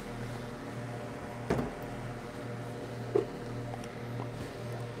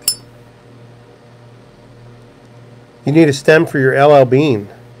 You need a stem for your LL Bean.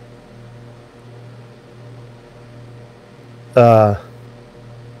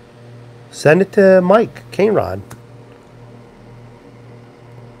 Send it to Mike, Cane Rod.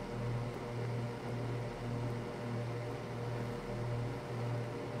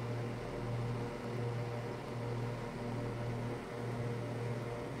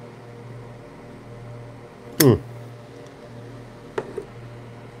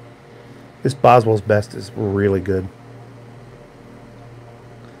 This Boswell's Best is really good.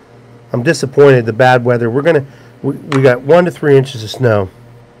 I'm disappointed the bad weather. We got 1 to 3 inches of snow.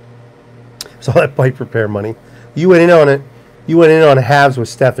 It's all that pipe repair money. You went in on it. You went in on halves with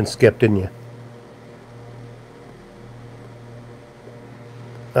Steph and Skip, didn't you?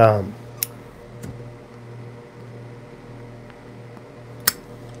 Yeah,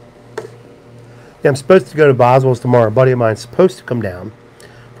 I'm supposed to go to Boswell's tomorrow. A buddy of mine's supposed to come down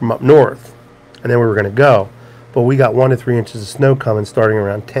from up north, and then we were going to go. But we got 1 to 3 inches of snow coming starting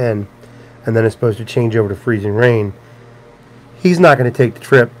around 10, and then it's supposed to change over to freezing rain. He's not going to take the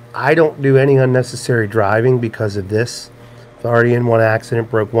trip. I don't do any unnecessary driving because of this. I've already in one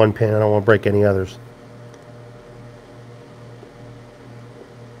accident, broke one pin. I don't want to break any others.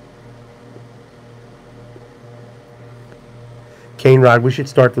 Cane Rod, we should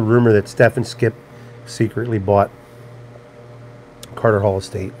start the rumor that Steph and Skip secretly bought Carter Hall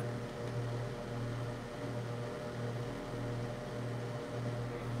estate.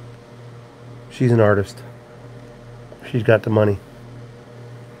 She's an artist. She's got the money.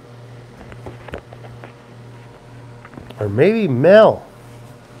 Or maybe Mel.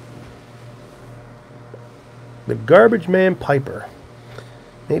 The Garbage Man Piper.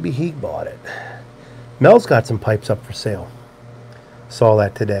 Maybe he bought it. Mel's got some pipes up for sale. Saw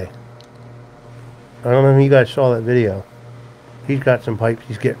that today. I don't know if you guys saw that video. He's got some pipes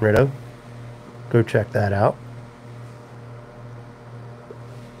he's getting rid of. Go check that out.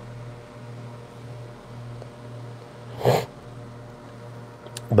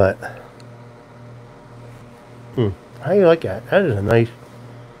 But how do you like that? That is a nice.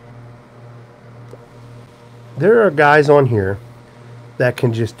 There are guys on here that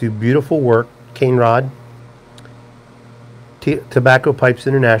can just do beautiful work. Cane Rod, Tobacco Pipes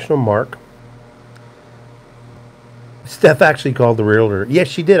International, Mark. Steph actually called the realtor. Yes,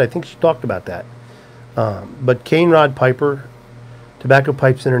 she did. I think she talked about that. But Cane Rod Piper, Tobacco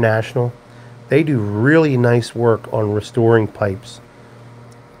Pipes International, they do really nice work on restoring pipes.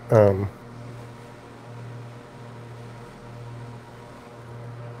 I'm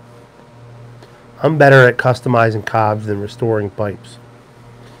better at customizing cobs than restoring pipes.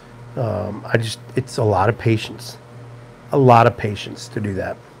 It's a lot of patience. A lot of patience to do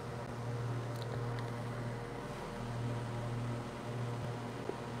that.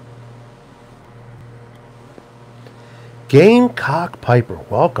 Gamecock Piper,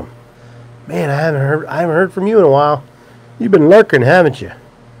 welcome. Man, I haven't heard from you in a while. You've been lurking, haven't you?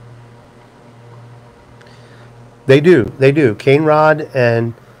 They do. Cane Rod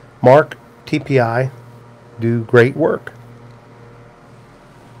and Mark TPI do great work.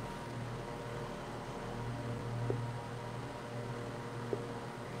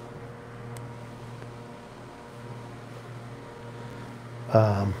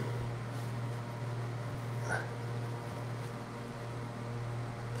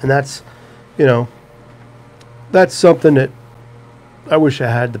 And that's, that's something that I wish I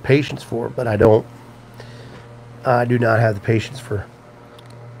had the patience for, but I don't. I do not have the patience for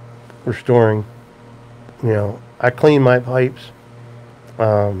restoring. I clean my pipes.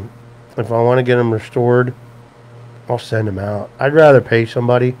 If I want to get them restored, I'll send them out. I'd rather pay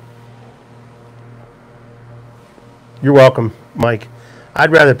somebody. You're welcome, Mike.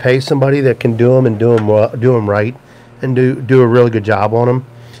 I'd rather pay somebody that can do them and do them right, and do a really good job on them.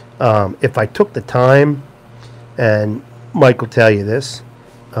 If I took the time, and Mike will tell you this,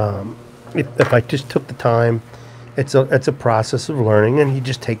 if I just took the time, it's a process of learning, and you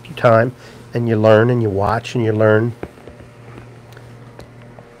just take your time, and you learn, and you watch, and you learn,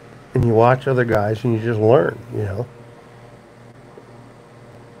 and you watch other guys, and you just learn,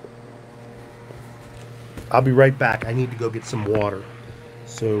 I'll be right back. I need to go get some water.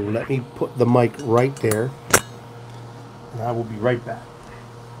 So let me put the mic right there, and I will be right back.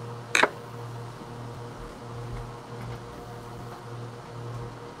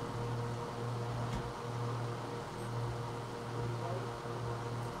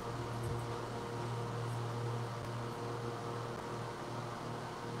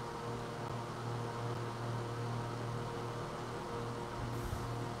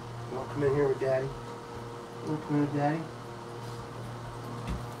 You want to come in here with Daddy? You want to come in with Daddy?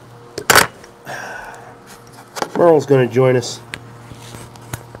 Merle's going to join us.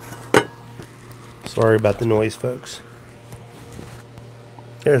 Sorry about the noise, folks.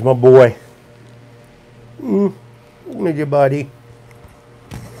 There's my boy. Look at your buddy.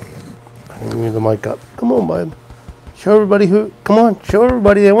 Let me move the mic up. Come on, bud. Show everybody who. Come on, show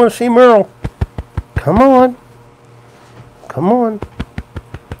everybody they want to see Merle. Come on. Come on.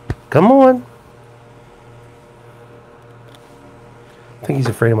 Come on. I think he's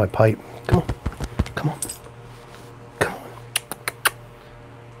afraid of my pipe. Come on. Come on. Come on.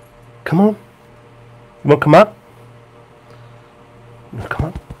 Come on. You want to come up? Come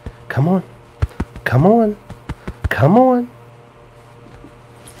on. Come on. Come on. Come on.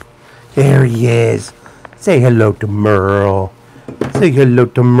 There he is. Say hello to Merle. Say hello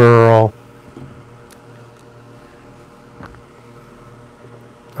to Merle.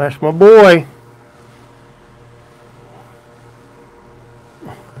 That's my boy.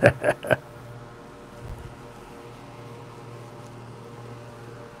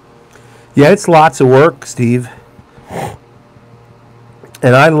 Yeah, it's lots of work, Steve.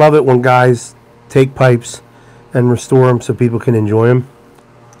 And I love it when guys take pipes and restore them so people can enjoy them.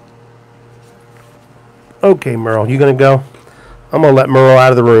 Okay, Merle, you gonna go? I'm gonna let Merle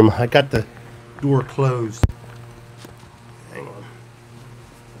out of the room. I got the door closed. Hang on.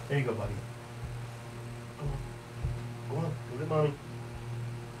 There you go, buddy. Go on. Look at mommy.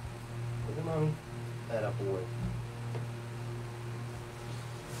 Look at mommy. That up, boy.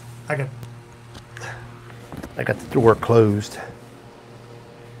 I got the door closed.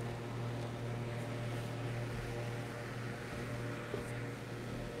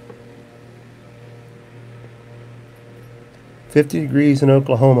 $50 in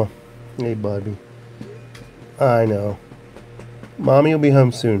Oklahoma. Hey, buddy. I know. Mommy will be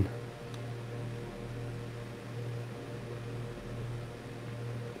home soon.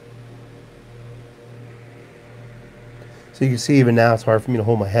 So you can see even now it's hard for me to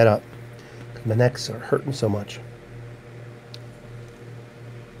hold my head up. My necks are hurting so much.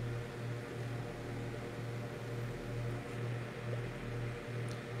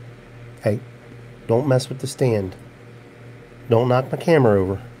 Hey, don't mess with the stand. Don't knock my camera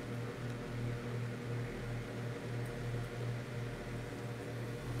over.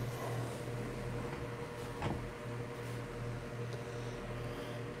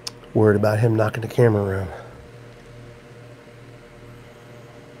 Worried about him knocking the camera around.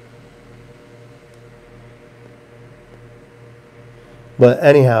 But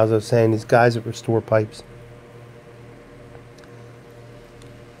anyhow, as I was saying, these guys that restore pipes.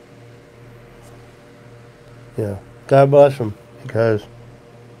 Yeah, God bless them, because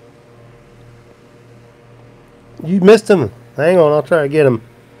you missed him. Hang on, I'll try to get him.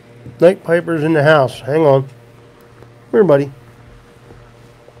 Night Piper's in the house. Hang on. Come here, buddy.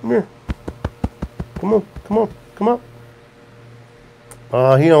 Come here. Come on, come on, come up.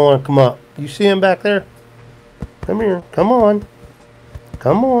 He don't want to come up. You see him back there? Come here. Come on.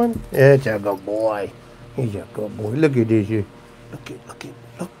 Come on. It's a good boy. He's a good boy. Look at this. Look.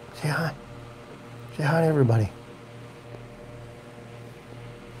 Say hi. Say hi to everybody.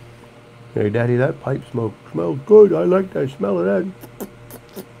 Hey, Daddy, that pipe smoke smells good. I like that smell of that.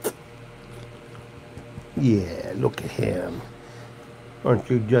 Yeah, look at him. Aren't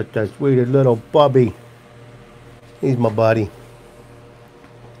you just a sweetest little bubby? He's my buddy.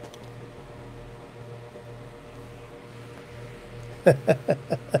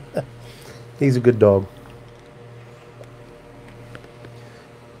 He's a good dog.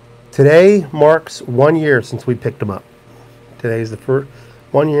 Today marks 1 year since we picked him up. Today is the first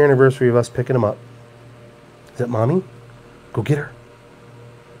 1 year anniversary of us picking him up. Is that Mommy? Go get her.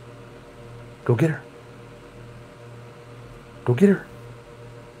 Go get her. Go get her.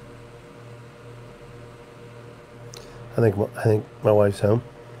 I think my wife's home.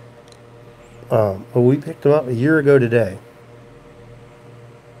 Well, we picked him up a year ago today.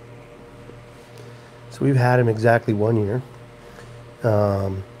 So we've had him exactly 1 year.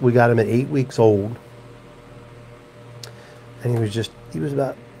 We got him at 8 weeks old. And he was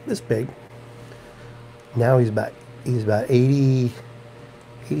about this big. Now he's about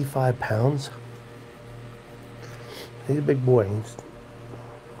 85 pounds. He's a big boy.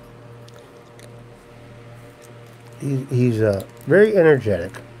 He's very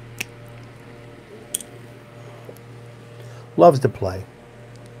energetic. Loves to play.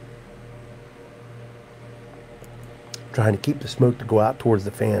 Trying to keep the smoke to go out towards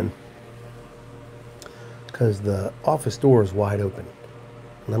the fan, because the office door is wide open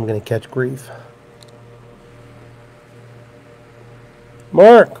and I'm going to catch grief.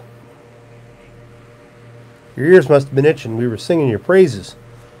 Mark! Your ears must have been itching. We were singing your praises.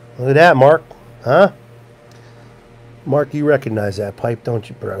 Look at that, Mark. Huh? Mark, you recognize that pipe, don't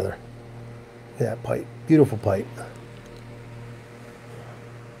you, brother? That pipe. Beautiful pipe.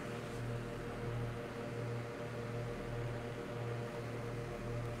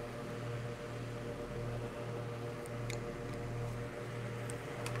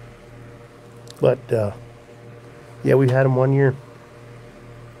 But, yeah, we had him 1 year.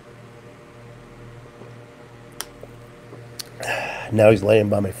 Now he's laying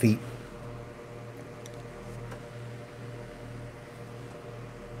by my feet.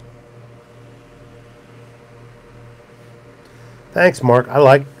 Thanks, Mark. I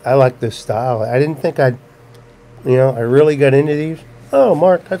like this style. I didn't think I really got into these. Oh,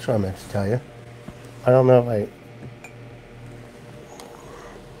 Mark, that's what I meant to tell you. I don't know if I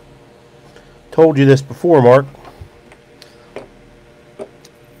told you this before, Mark.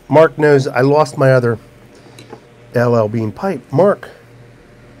 Mark knows I lost my other LL Bean pipe. Mark,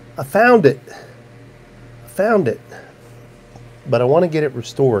 I found it. But I want to get it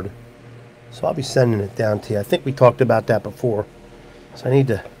restored. So I'll be sending it down to you. I think we talked about that before. So I need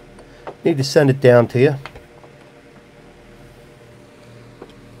to send it down to you.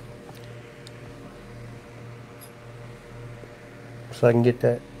 So I can get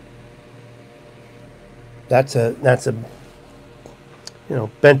that. That's a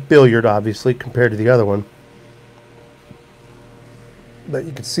bent billiard, obviously, compared to the other one. But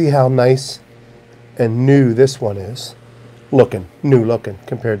you can see how nice and new this one is new looking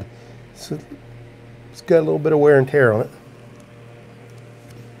compared to, so it's got a little bit of wear and tear on it.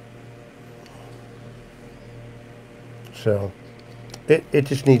 So it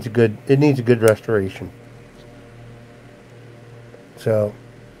just needs a good restoration. So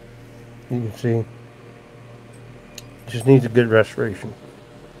you can see it just needs a good restoration.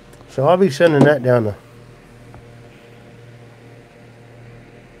 So I'll be sending that down to.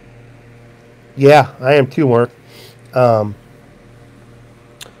 Yeah, I am too, Mark. I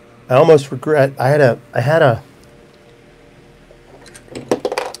almost regret. I have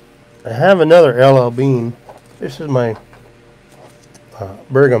another LL Bean. This is my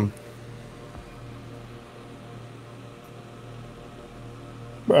Bertram.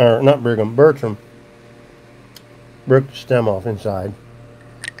 Broke the stem off inside.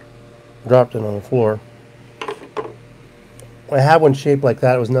 Dropped it on the floor. I had one shaped like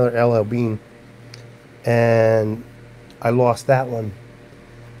that. It was another LL Bean. And I lost that one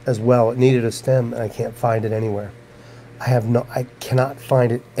as well. It needed a stem, and I can't find it anywhere. I cannot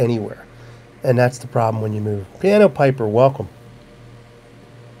find it anywhere. And that's the problem when you move. Piano Piper, welcome.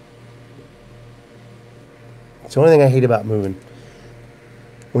 It's the only thing I hate about moving.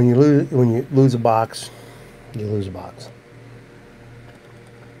 When you lose a box, you lose a box.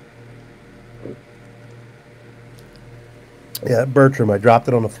 Yeah, Bertram, I dropped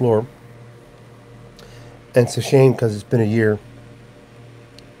it on the floor. And it's a shame because it's been a year.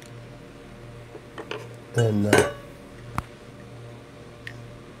 And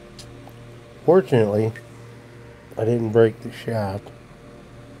fortunately, I didn't break the shaft.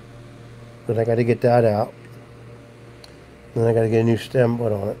 But I got to get that out. Then I got to get a new stem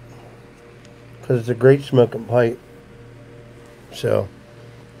put on it. Because it's a great smoking pipe. So,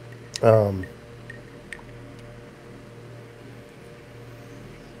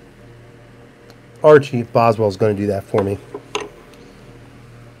 Archie Boswell's going to do that for me.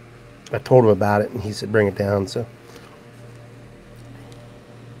 I told him about it, and he said bring it down. So,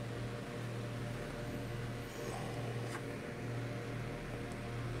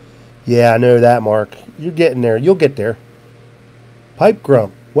 yeah, I know that, Mark. You're getting there. You'll get there. Pipe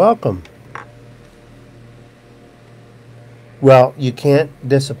Grump, welcome. Well, you can't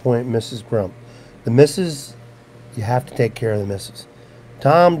disappoint Mrs. Grump. The missus, you have to take care of the missus.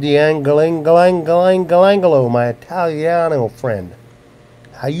 Tom D'Angelo, my Italiano friend.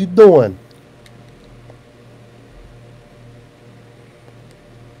 How you doing?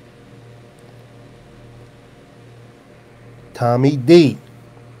 Tommy D.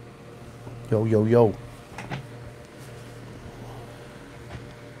 Yo, yo, yo.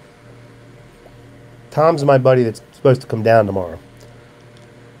 Tom's my buddy that's supposed to come down tomorrow.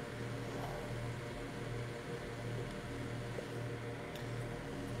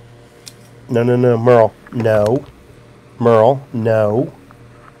 No, no, no, Merle. No. Merle. No.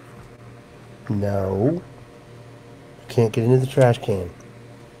 No. You can't get into the trash can.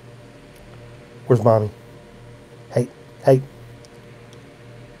 Where's Mommy? Hey. Hey.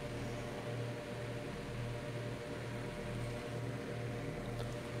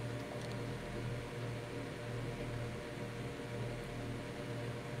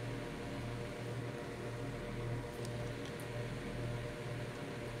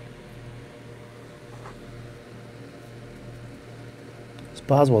 It's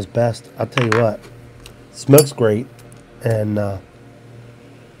Boswell's best. I'll tell you what. Smoke's great. And,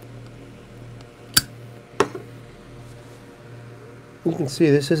 you can see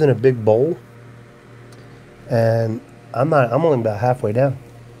this isn't a big bowl. And I'm only about halfway down.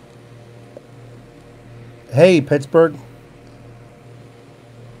 Hey, Pittsburgh.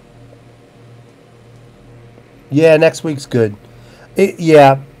 Yeah, next week's good.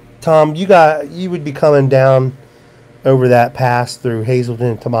 Yeah, Tom, you would be coming down over that pass through Hazleton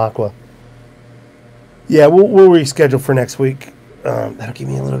and Tamaqua. Yeah, we'll reschedule for next week. That'll give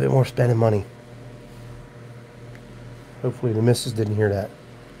me a little bit more spending money. Hopefully the missus didn't hear that.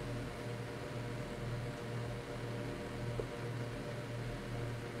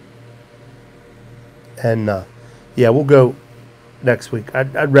 And yeah, we'll go next week.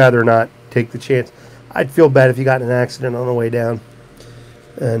 I'd rather not take the chance. I'd feel bad if you got in an accident on the way down.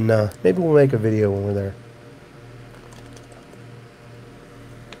 And maybe we'll make a video when we're there.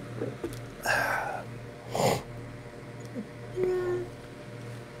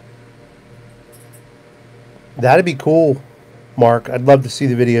 That'd be cool, Mark. I'd love to see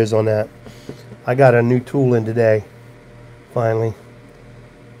the videos on that. I got a new tool in today, finally,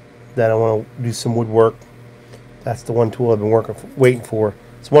 that I want to do some woodwork. That's the one tool I've been waiting for.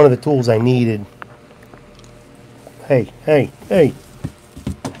 It's one of the tools I needed. Hey, hey, hey.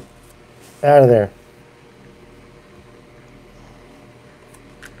 Out of there.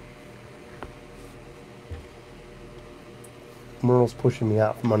 Merle's pushing me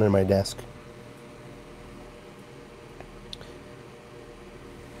out from under my desk.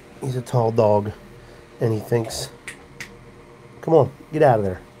 He's a tall dog, and he thinks, come on, get out of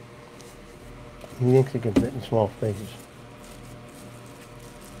there. He thinks he can fit in small spaces.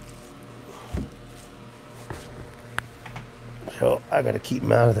 So I got to keep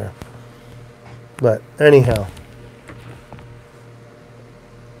him out of there. But anyhow,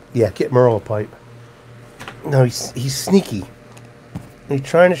 yeah, get Merle a pipe. No, he's sneaky. He's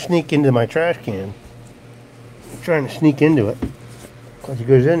trying to sneak into my trash can. He's trying to sneak into it. Because he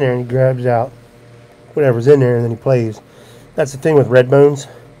goes in there and he grabs out whatever's in there and then he plays. That's the thing with red bones.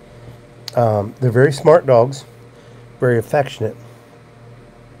 They're very smart dogs, very affectionate.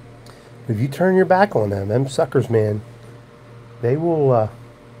 If you turn your back on them suckers, man, they will,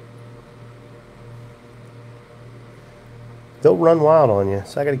 they'll run wild on you.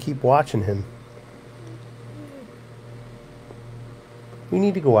 So I got to keep watching him. You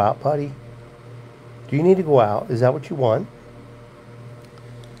need to go out, buddy. Do you need to go out? Is that what you want?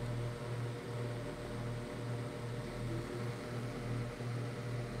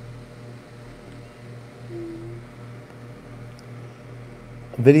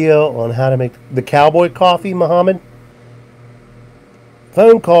 Video on how to make the cowboy coffee, Muhammad.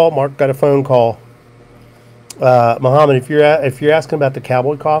 Phone call. Mark got a phone call. Muhammad, if you're asking about the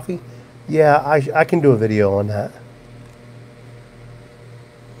cowboy coffee, yeah, I can do a video on that.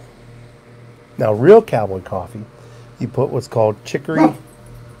 Now, real cowboy coffee, you put what's called chicory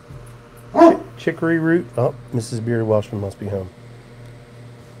root. Oh, Mrs. Bearded Welshman must be home.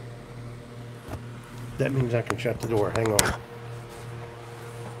 That means I can shut the door. Hang on.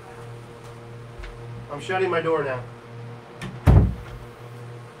 I'm shutting my door now.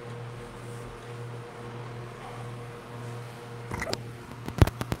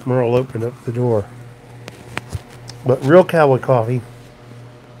 Merle opened up the door. But real cowboy coffee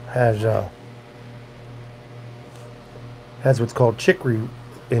has what's called chicory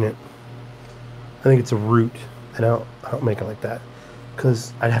in it. I think it's a root, and I don't make it like that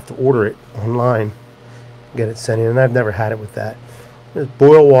because I'd have to order it online, get it sent in, and I've never had it with that. Just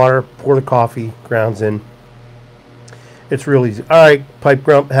boil water, pour the coffee grounds in. It's real easy. All right, Pipe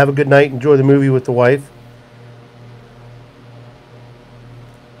Grump, have a good night. Enjoy the movie with the wife.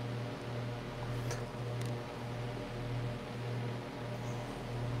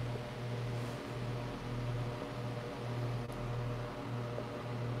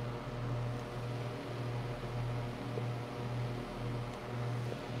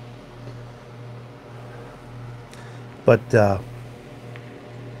 But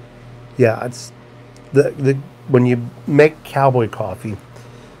yeah, it's the when you make cowboy coffee,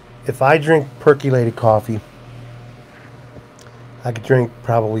 if I drink percolated coffee, I could drink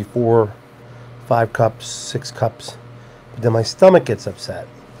probably 4, 5 cups, 6 cups, but then my stomach gets upset.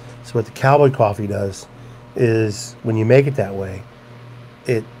 So what the cowboy coffee does is, when you make it that way,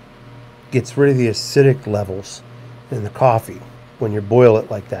 it gets rid of the acidic levels in the coffee when you boil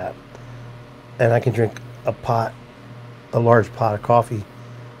it like that. And I can drink a large pot of coffee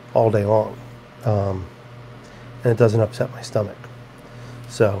all day long, and it doesn't upset my stomach.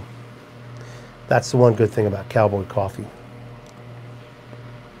 So that's the one good thing about cowboy coffee.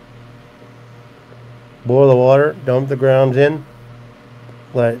 Boil the water, dump the grounds in,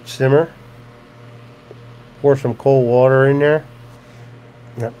 let it simmer, pour some cold water in there,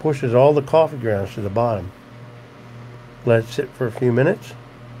 and that pushes all the coffee grounds to the bottom. Let it sit for a few minutes,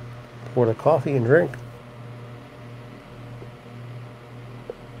 pour the coffee and drink.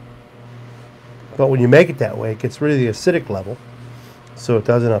 But when you make it that way, it gets rid of the acidic level, so it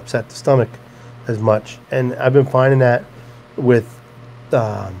doesn't upset the stomach as much. And I've been finding that with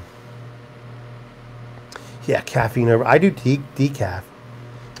caffeine. I do decaf,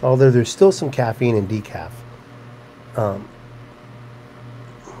 although there's still some caffeine in decaf.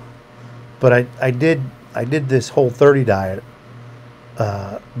 But I did this Whole30 diet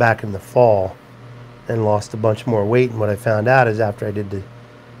back in the fall and lost a bunch more weight. And what I found out is, after I did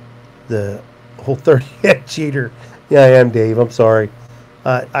the Whole30 cheater. Yeah, I am, Dave. I'm sorry.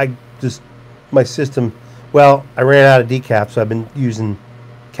 My system. Well, I ran out of decaf, so I've been using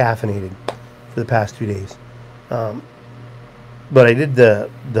caffeinated for the past 2 days. But I did the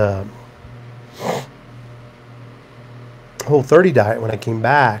Whole30 diet when I came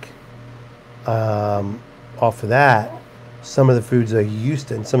back. Off of that, some of the foods I used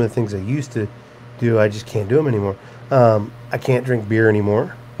to, and some of the things I used to do, I just can't do them anymore. I can't drink beer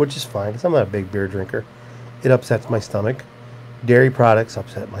anymore, which is fine because I'm not a big beer drinker. It upsets my stomach. Dairy products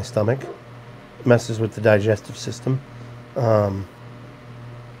upset my stomach. It messes with the digestive system. But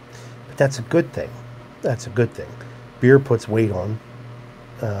that's a good thing. That's a good thing. Beer puts weight on.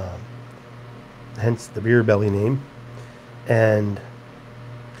 Hence the beer belly name. And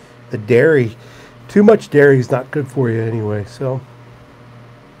the dairy, too much dairy is not good for you anyway, so.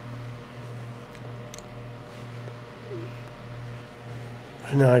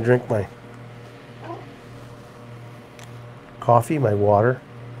 Now I drink my coffee, my water,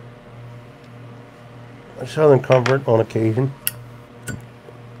 a Southern Comfort on occasion.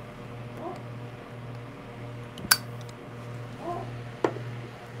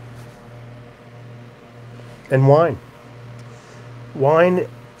 And wine. Wine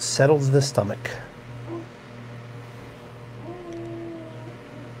settles the stomach.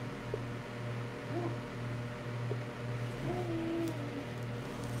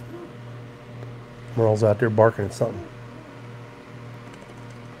 Merle's out there barking at something.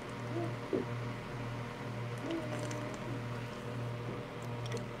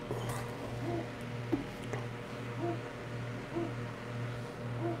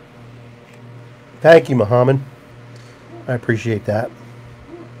 Thank you, Muhammad. I appreciate that.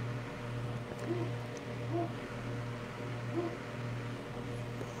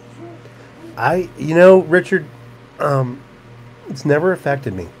 Richard, it's never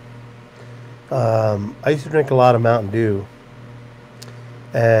affected me. I used to drink a lot of Mountain Dew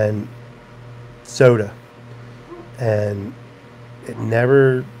and soda, and it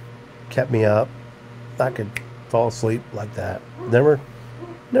never kept me up. I could fall asleep like that. Never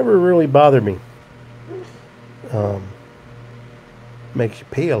really bothered me. Makes you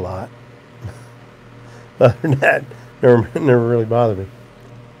pee a lot. Other than that, never really bothered me.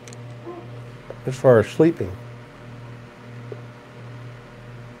 As far as sleeping.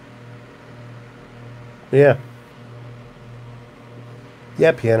 Yeah.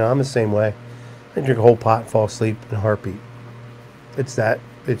 Yeah, Piano, I'm the same way. I drink a whole pot and fall asleep in a heartbeat. It's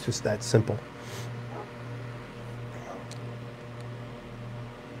just that simple.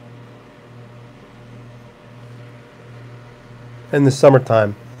 In the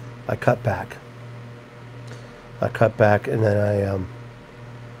summertime, I cut back. And then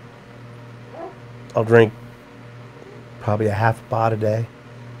I'll drink probably a half a pot a day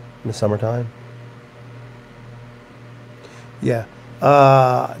in the summertime. Yeah.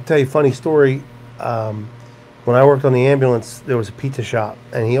 I'll tell you a funny story. When I worked on the ambulance, there was a pizza shop,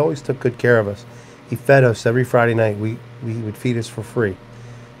 and he always took good care of us. He fed us every Friday night. We would feed us for free.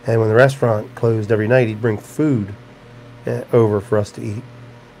 And when the restaurant closed every night, he'd bring food over for us to eat.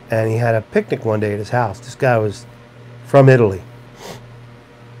 And he had a picnic one day at his house. This guy was from Italy.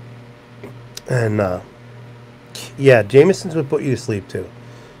 And Jameson's would put you to sleep too.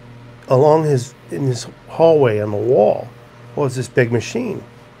 In his hallway on the wall was this big machine.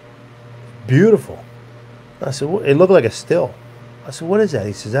 Beautiful. I said, it looked like a still. I said, what is that?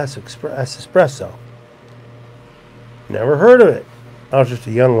 He says, that's espresso. Never heard of it. I was just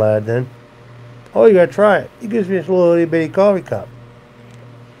a young lad then. Oh, you got to try it. He gives me this little itty bitty coffee cup.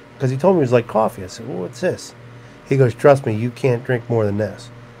 Because he told me it was like coffee. I said, well, what's this? He goes, trust me, you can't drink more than this.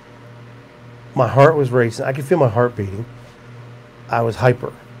 My heart was racing. I could feel my heart beating. I was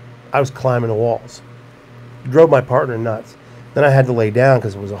hyper. I was climbing the walls. It drove my partner nuts. Then I had to lay down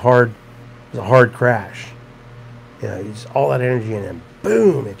because it was a hard crash. You know, just all that energy and then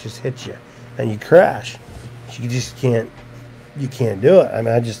boom, it just hits you. And you crash. You just can't do it. I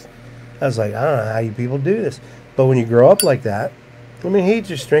mean, I was like, I don't know how you people do this. But when you grow up like that, I mean, he's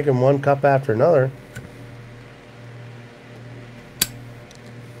just drinking one cup after another.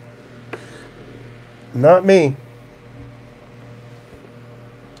 Not me.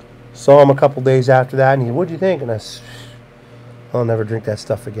 Saw him a couple days after that, and he, what'd you think? And I'll never drink that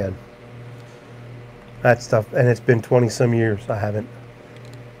stuff again. That stuff, and it's been 20 some years. I haven't,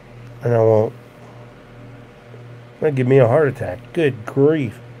 and I won't. That'd give me a heart attack. Good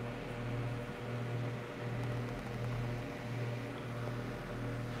grief.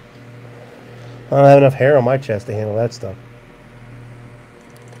 I don't have enough hair on my chest to handle that stuff.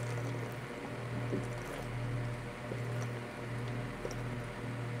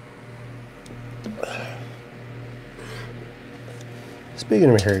 Speaking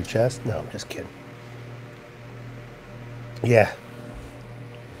of a hairy chest, no, I'm just kidding. Yeah.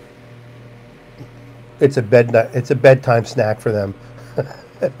 It's a bedtime snack for them.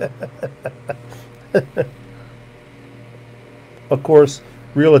 Of course,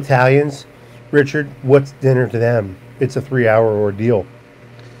 real Italians, Richard, what's dinner to them? It's a 3-hour ordeal.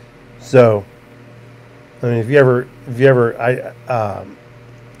 So, I mean,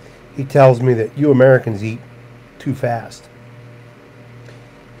 he tells me that you Americans eat too fast.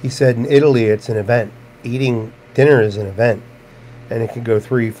 He said in Italy it's an event. Eating dinner is an event, and it can go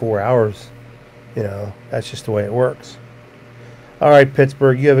 3-4 hours. You know, that's just the way it works. All right,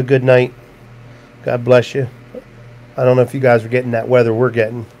 Pittsburgh, you have a good night. God bless you. I don't know if you guys are getting that weather we're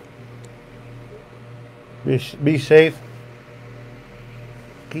getting. Be safe.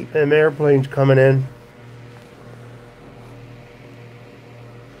 Keep them airplanes coming in.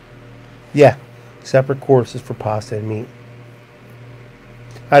 Yeah, separate courses for pasta and meat.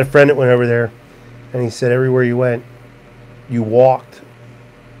 I had a friend that went over there, and he said everywhere you went, you walked.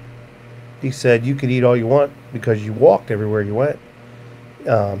 He said you could eat all you want because you walked everywhere you went.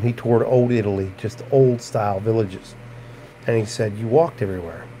 He toured old Italy, just old style villages, and he said you walked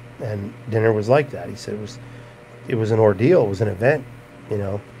everywhere, and dinner was like that. He said it was an ordeal, it was an event. You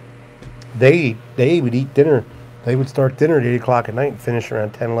know, they would eat dinner. They would start dinner at 8 o'clock at night and finish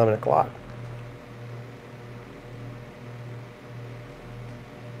around 10, 11 o'clock.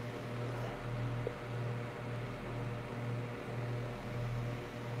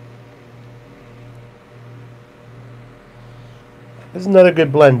 This is another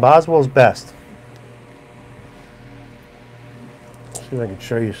good blend. Boswell's Best. Let's see if I can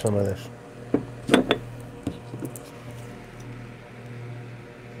show you some of this.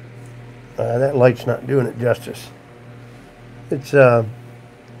 That light's not doing it justice. It's it's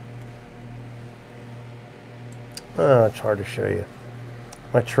hard to show you.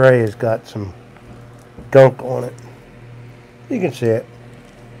 My tray has got some gunk on it. You can see it.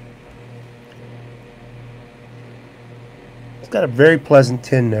 It's got a very pleasant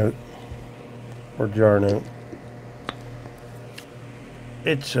tin note or jar note.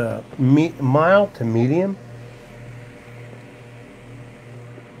 It's mild to medium.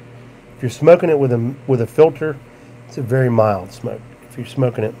 If you're smoking it with a filter, it's a very mild smoke. If you're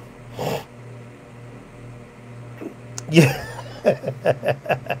smoking it, yeah,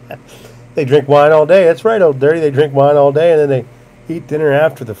 they drink wine all day. That's right, Old Dirty. They drink wine all day and then they eat dinner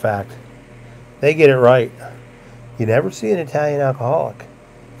after the fact. They get it right. You never see an Italian alcoholic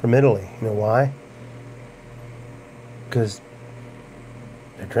from Italy. You know why? Because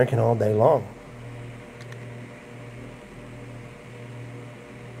they're drinking all day long.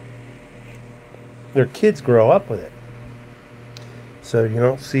 Their kids grow up with it. So you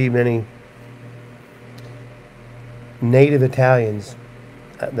don't see many native Italians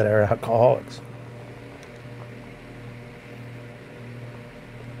that are alcoholics.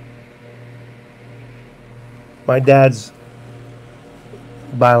 My dad's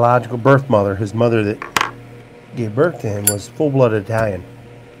biological birth mother, his mother that gave birth to him, was full-blooded Italian.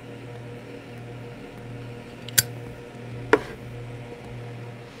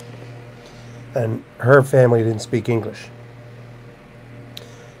 And her family didn't speak English.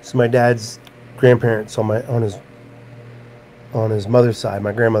 So my dad's grandparents on his mother's side,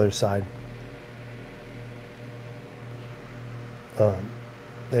 my grandmother's side,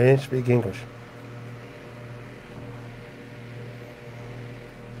 They didn't speak English.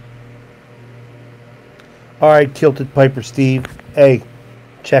 All right, Kilted Piper Steve. Hey,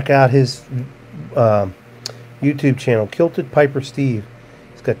 check out his YouTube channel, Kilted Piper Steve.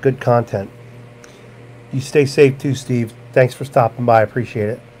 He's got good content. You stay safe too, Steve. Thanks for stopping by. I appreciate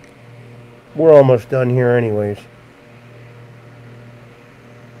it. We're almost done here anyways.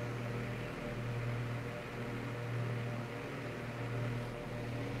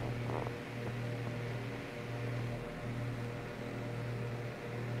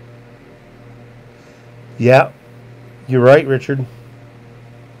 Yeah, you're right, Richard.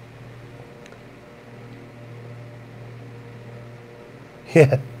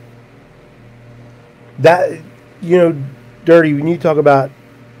 Yeah. That, Dirty, when you talk about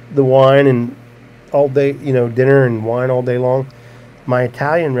the wine and all day, dinner and wine all day long, my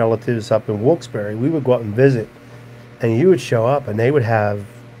Italian relatives up in Wilkes-Barre, we would go up and visit, and you would show up and they would have,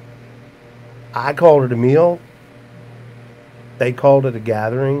 I called it a meal, they called it a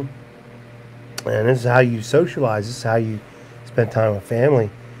gathering, and this is how you socialize, this is how you spend time with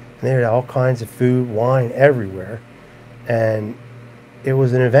family. And they had all kinds of food, wine everywhere, and it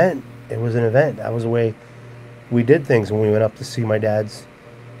was an event. It was an event. That was the way we did things when we went up to see my dad's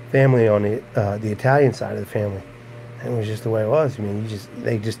family on the Italian side of the family. And it was just the way it was. I mean,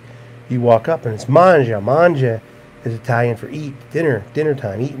 you walk up and it's mangia. Mangia is Italian for eat, dinner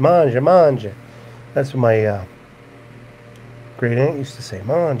time. Eat, mangia. That's what my great aunt used to say,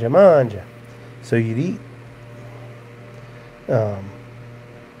 mangia. So you'd eat.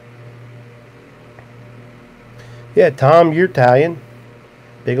 Yeah, Tom, you're Italian.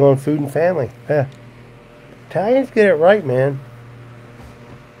 Big on food and family. Yeah. Italians get it right, man.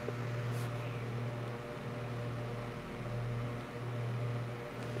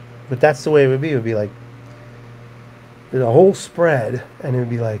 But that's the way it would be. It would be like there's a whole spread, and it would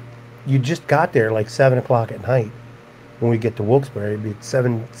be like you just got there like 7 o'clock at night. When we get to Wilkes-Barre, it'd be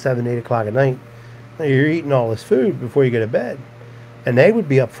 8 o'clock at night. You're eating all this food before you go to bed. And they would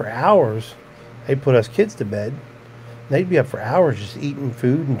be up for hours. They'd put us kids to bed. They'd be up for hours just eating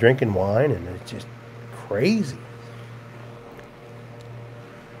food and drinking wine, and it's just crazy.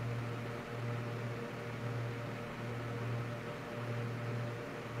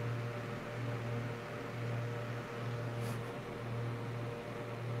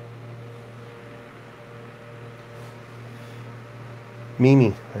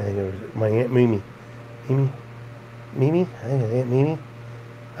 Mimi, I think it was my Aunt Mimi. Mimi? I think it was Aunt Mimi.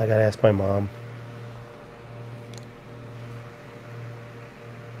 I gotta ask my mom.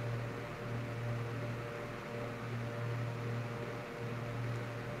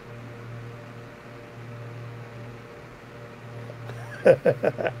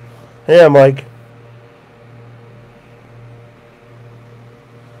 Yeah, Mike.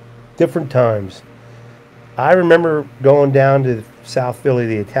 Different times. I remember going down to South Philly,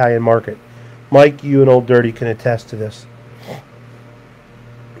 the Italian market. Mike, you and Old Dirty can attest to this.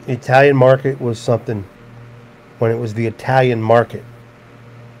 The Italian market was something when it was the Italian market.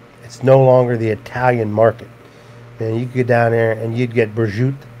 It's no longer the Italian market. And you could get down there and you'd get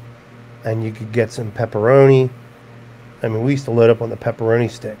prosciutto, and you could get some pepperoni. I mean, we used to load up on the pepperoni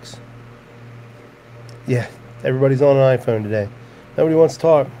sticks. Yeah, everybody's on an iPhone today. Nobody wants to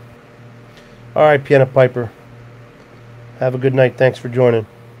talk. All right, Piano Piper. Have a good night. Thanks for joining.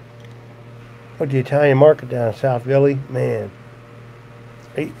 Oh, the Italian market down in South Philly. Man,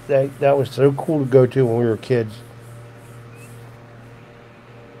 that was so cool to go to when we were kids.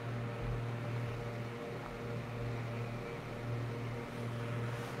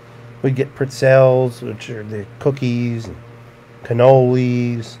 We'd get pretzels, which are the cookies, and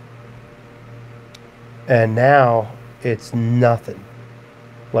cannolis. And now it's nothing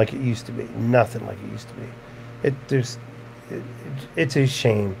like it used to be. Nothing like it used to be. It's a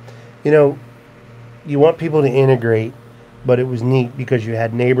shame. You want people to integrate, but it was neat because you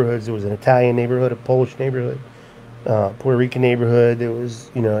had neighborhoods. There was an Italian neighborhood, a Polish neighborhood, Puerto Rican neighborhood. There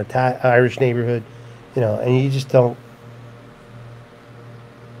was, Irish neighborhood, and you just don't.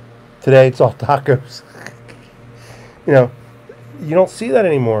 Today it's all tacos. You don't see that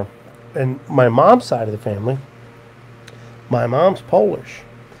anymore. And my mom's side of the family, my mom's Polish.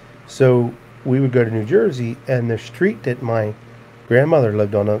 So we would go to New Jersey, and the street that my grandmother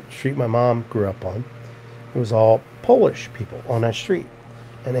lived on, the street my mom grew up on, it was all Polish people on that street.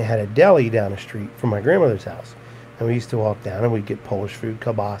 And they had a deli down the street from my grandmother's house. And we used to walk down and we'd get Polish food,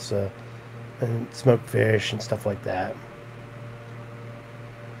 kielbasa, and smoked fish and stuff like that.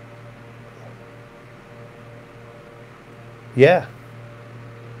 Yeah.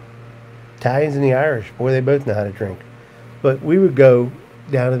 Italians and the Irish, boy, they both know how to drink. But we would go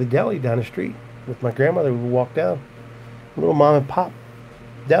down to the deli down the street with my grandmother. We would walk down, a little mom and pop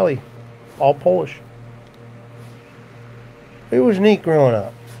deli, all Polish. It was neat growing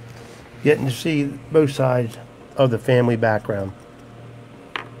up, getting to see both sides of the family background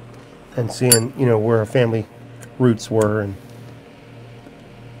and seeing, you know, where our family roots were. And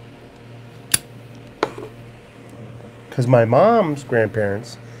because my mom's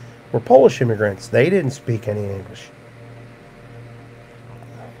grandparents were Polish immigrants, they didn't speak any English.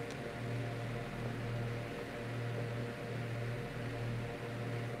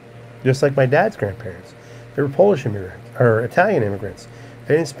 Just like my dad's grandparents, they were Polish immigrants or Italian immigrants.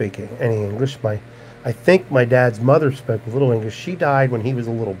 They didn't speak any English. I think my dad's mother spoke a little English. She died when he was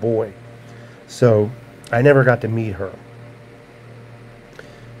a little boy, so I never got to meet her.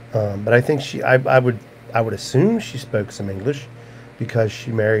 But I think I would assume she spoke some English because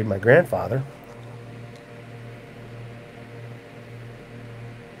she married my grandfather.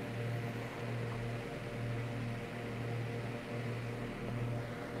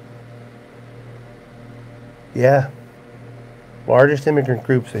 Yeah. Largest immigrant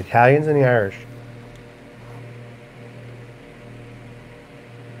groups, the Italians and the Irish.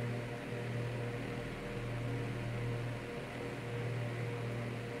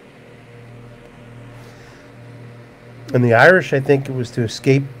 And the Irish, I think it was to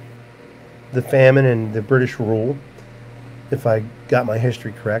escape the famine and the British rule, if I got my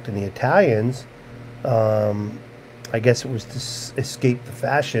history correct. And the Italians, I guess it was to escape the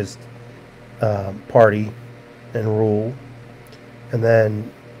fascist party and rule. And then,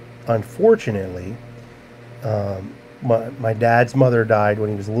 unfortunately, my dad's mother died when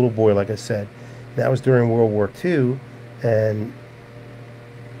he was a little boy, like I said. That was during World War II, and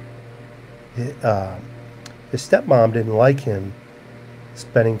his stepmom didn't like him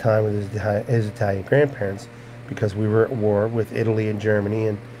spending time with his Italian grandparents because we were at war with Italy and Germany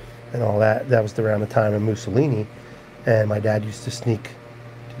and all that. That was around the time of Mussolini, and my dad used to sneak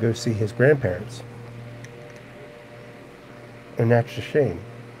to go see his grandparents. And that's a shame.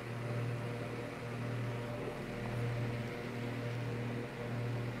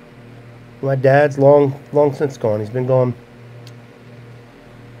 My dad's long since gone. He's been gone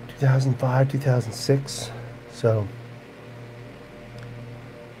 2005, 2006. So,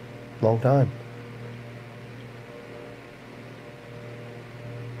 long time.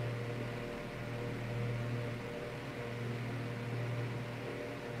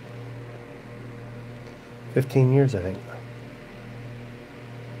 $15 I think.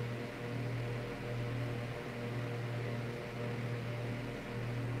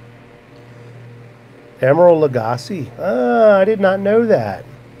 Emerald Lagasse. I did not know that.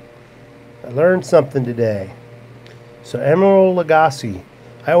 I learned something today. So Emerald Lagasse.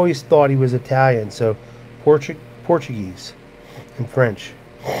 I always thought he was Italian, so Portuguese and French.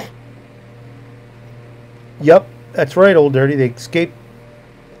 Yep, that's right, Old Dirty. They escaped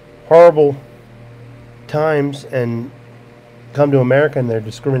horrible times and come to America and they're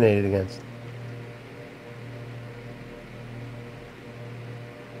discriminated against.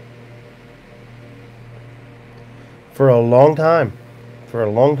 For a long time. For a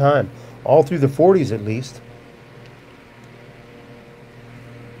long time. All through the 40s at least.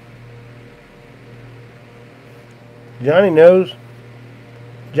 Johnny knows.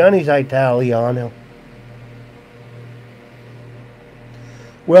 Johnny's Italiano.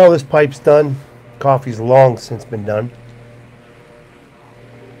 Well, this pipe's done. Coffee's long since been done.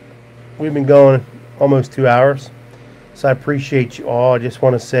 We've been going almost 2 hours. So I appreciate you all. I just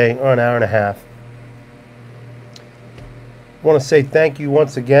want to say, an hour and a half. I want to say thank you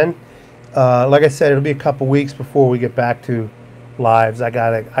once again. Like I said, it'll be a couple weeks before we get back to lives. I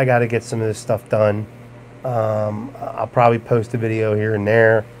gotta get some of this stuff done. I'll probably post a video here and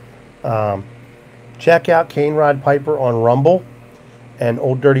there. Check out Cane Rod Piper on Rumble and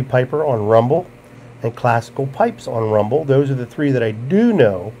Old Dirty Piper on Rumble and Classical Pipes on Rumble. Those are the three that I do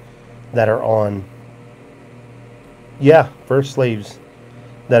know that are on. Yeah, First Slaves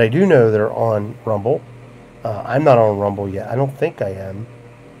that I do know that are on Rumble. I'm not on Rumble yet. I don't think I am.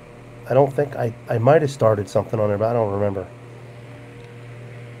 I don't think I might have started something on there, but I don't remember.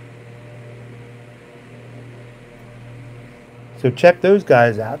 So check those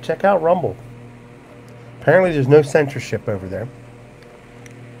guys out. Check out Rumble. Apparently there's no censorship over there.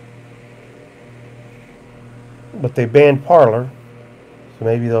 But they banned Parler, so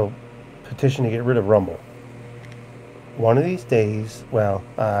maybe they'll petition to get rid of Rumble. One of these days, well,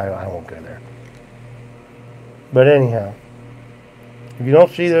 I won't go there. But anyhow, if you don't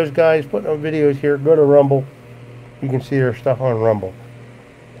see those guys putting up videos here, go to Rumble. You can see their stuff on Rumble.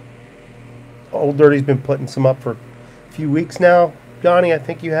 Old Dirty's been putting some up for few weeks now, Johnny. I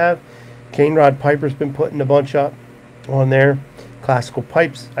think you have. Cane Rod Piper's been putting a bunch up on there. Classical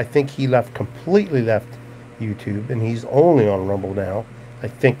Pipes, I think he completely left YouTube, and he's only on Rumble now. I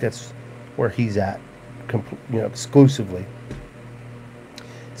think that's where he's at, exclusively.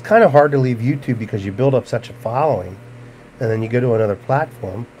 It's kind of hard to leave YouTube because you build up such a following, and then you go to another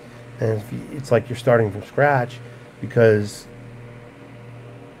platform, and it's like you're starting from scratch, because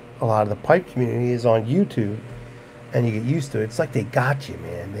a lot of the pipe community is on YouTube, and you get used to it. It's like they got you,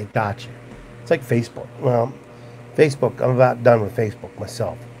 man. They got you. It's like Facebook. Well, Facebook, I'm about done with Facebook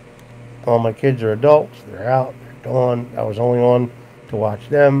myself. All my kids are adults. They're out. They're gone. I was only on to watch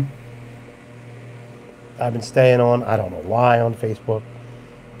them. I've been staying on. I don't know why on Facebook,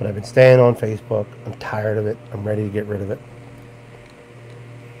 but I've been staying on Facebook. I'm tired of it. I'm ready to get rid of it.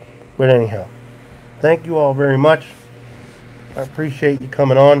 But anyhow, thank you all very much. I appreciate you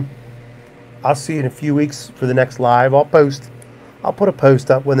coming on. I'll see you in a few weeks for the next live. I'll put a post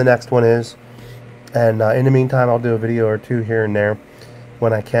up when the next one is. And in the meantime, I'll do a video or two here and there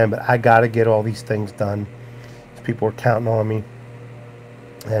when I can. But I got to get all these things done. People are counting on me.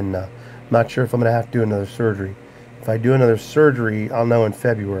 And I'm not sure if I'm going to have to do another surgery. If I do another surgery, I'll know in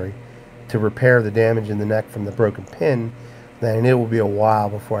February, to repair the damage in the neck from the broken pin. Then it will be a while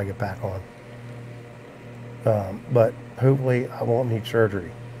before I get back on. But hopefully I won't need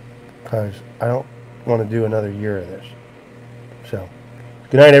surgery, because I don't want to do another year of this. So,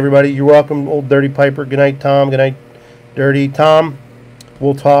 good night, everybody. You're welcome, old Dirty Piper. Good night, Tom. Good night, Dirty Tom.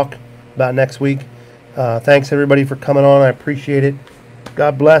 We'll talk about next week. Thanks, everybody, for coming on. I appreciate it.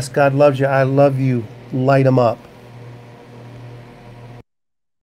 God bless. God loves you. I love you. Light 'em up.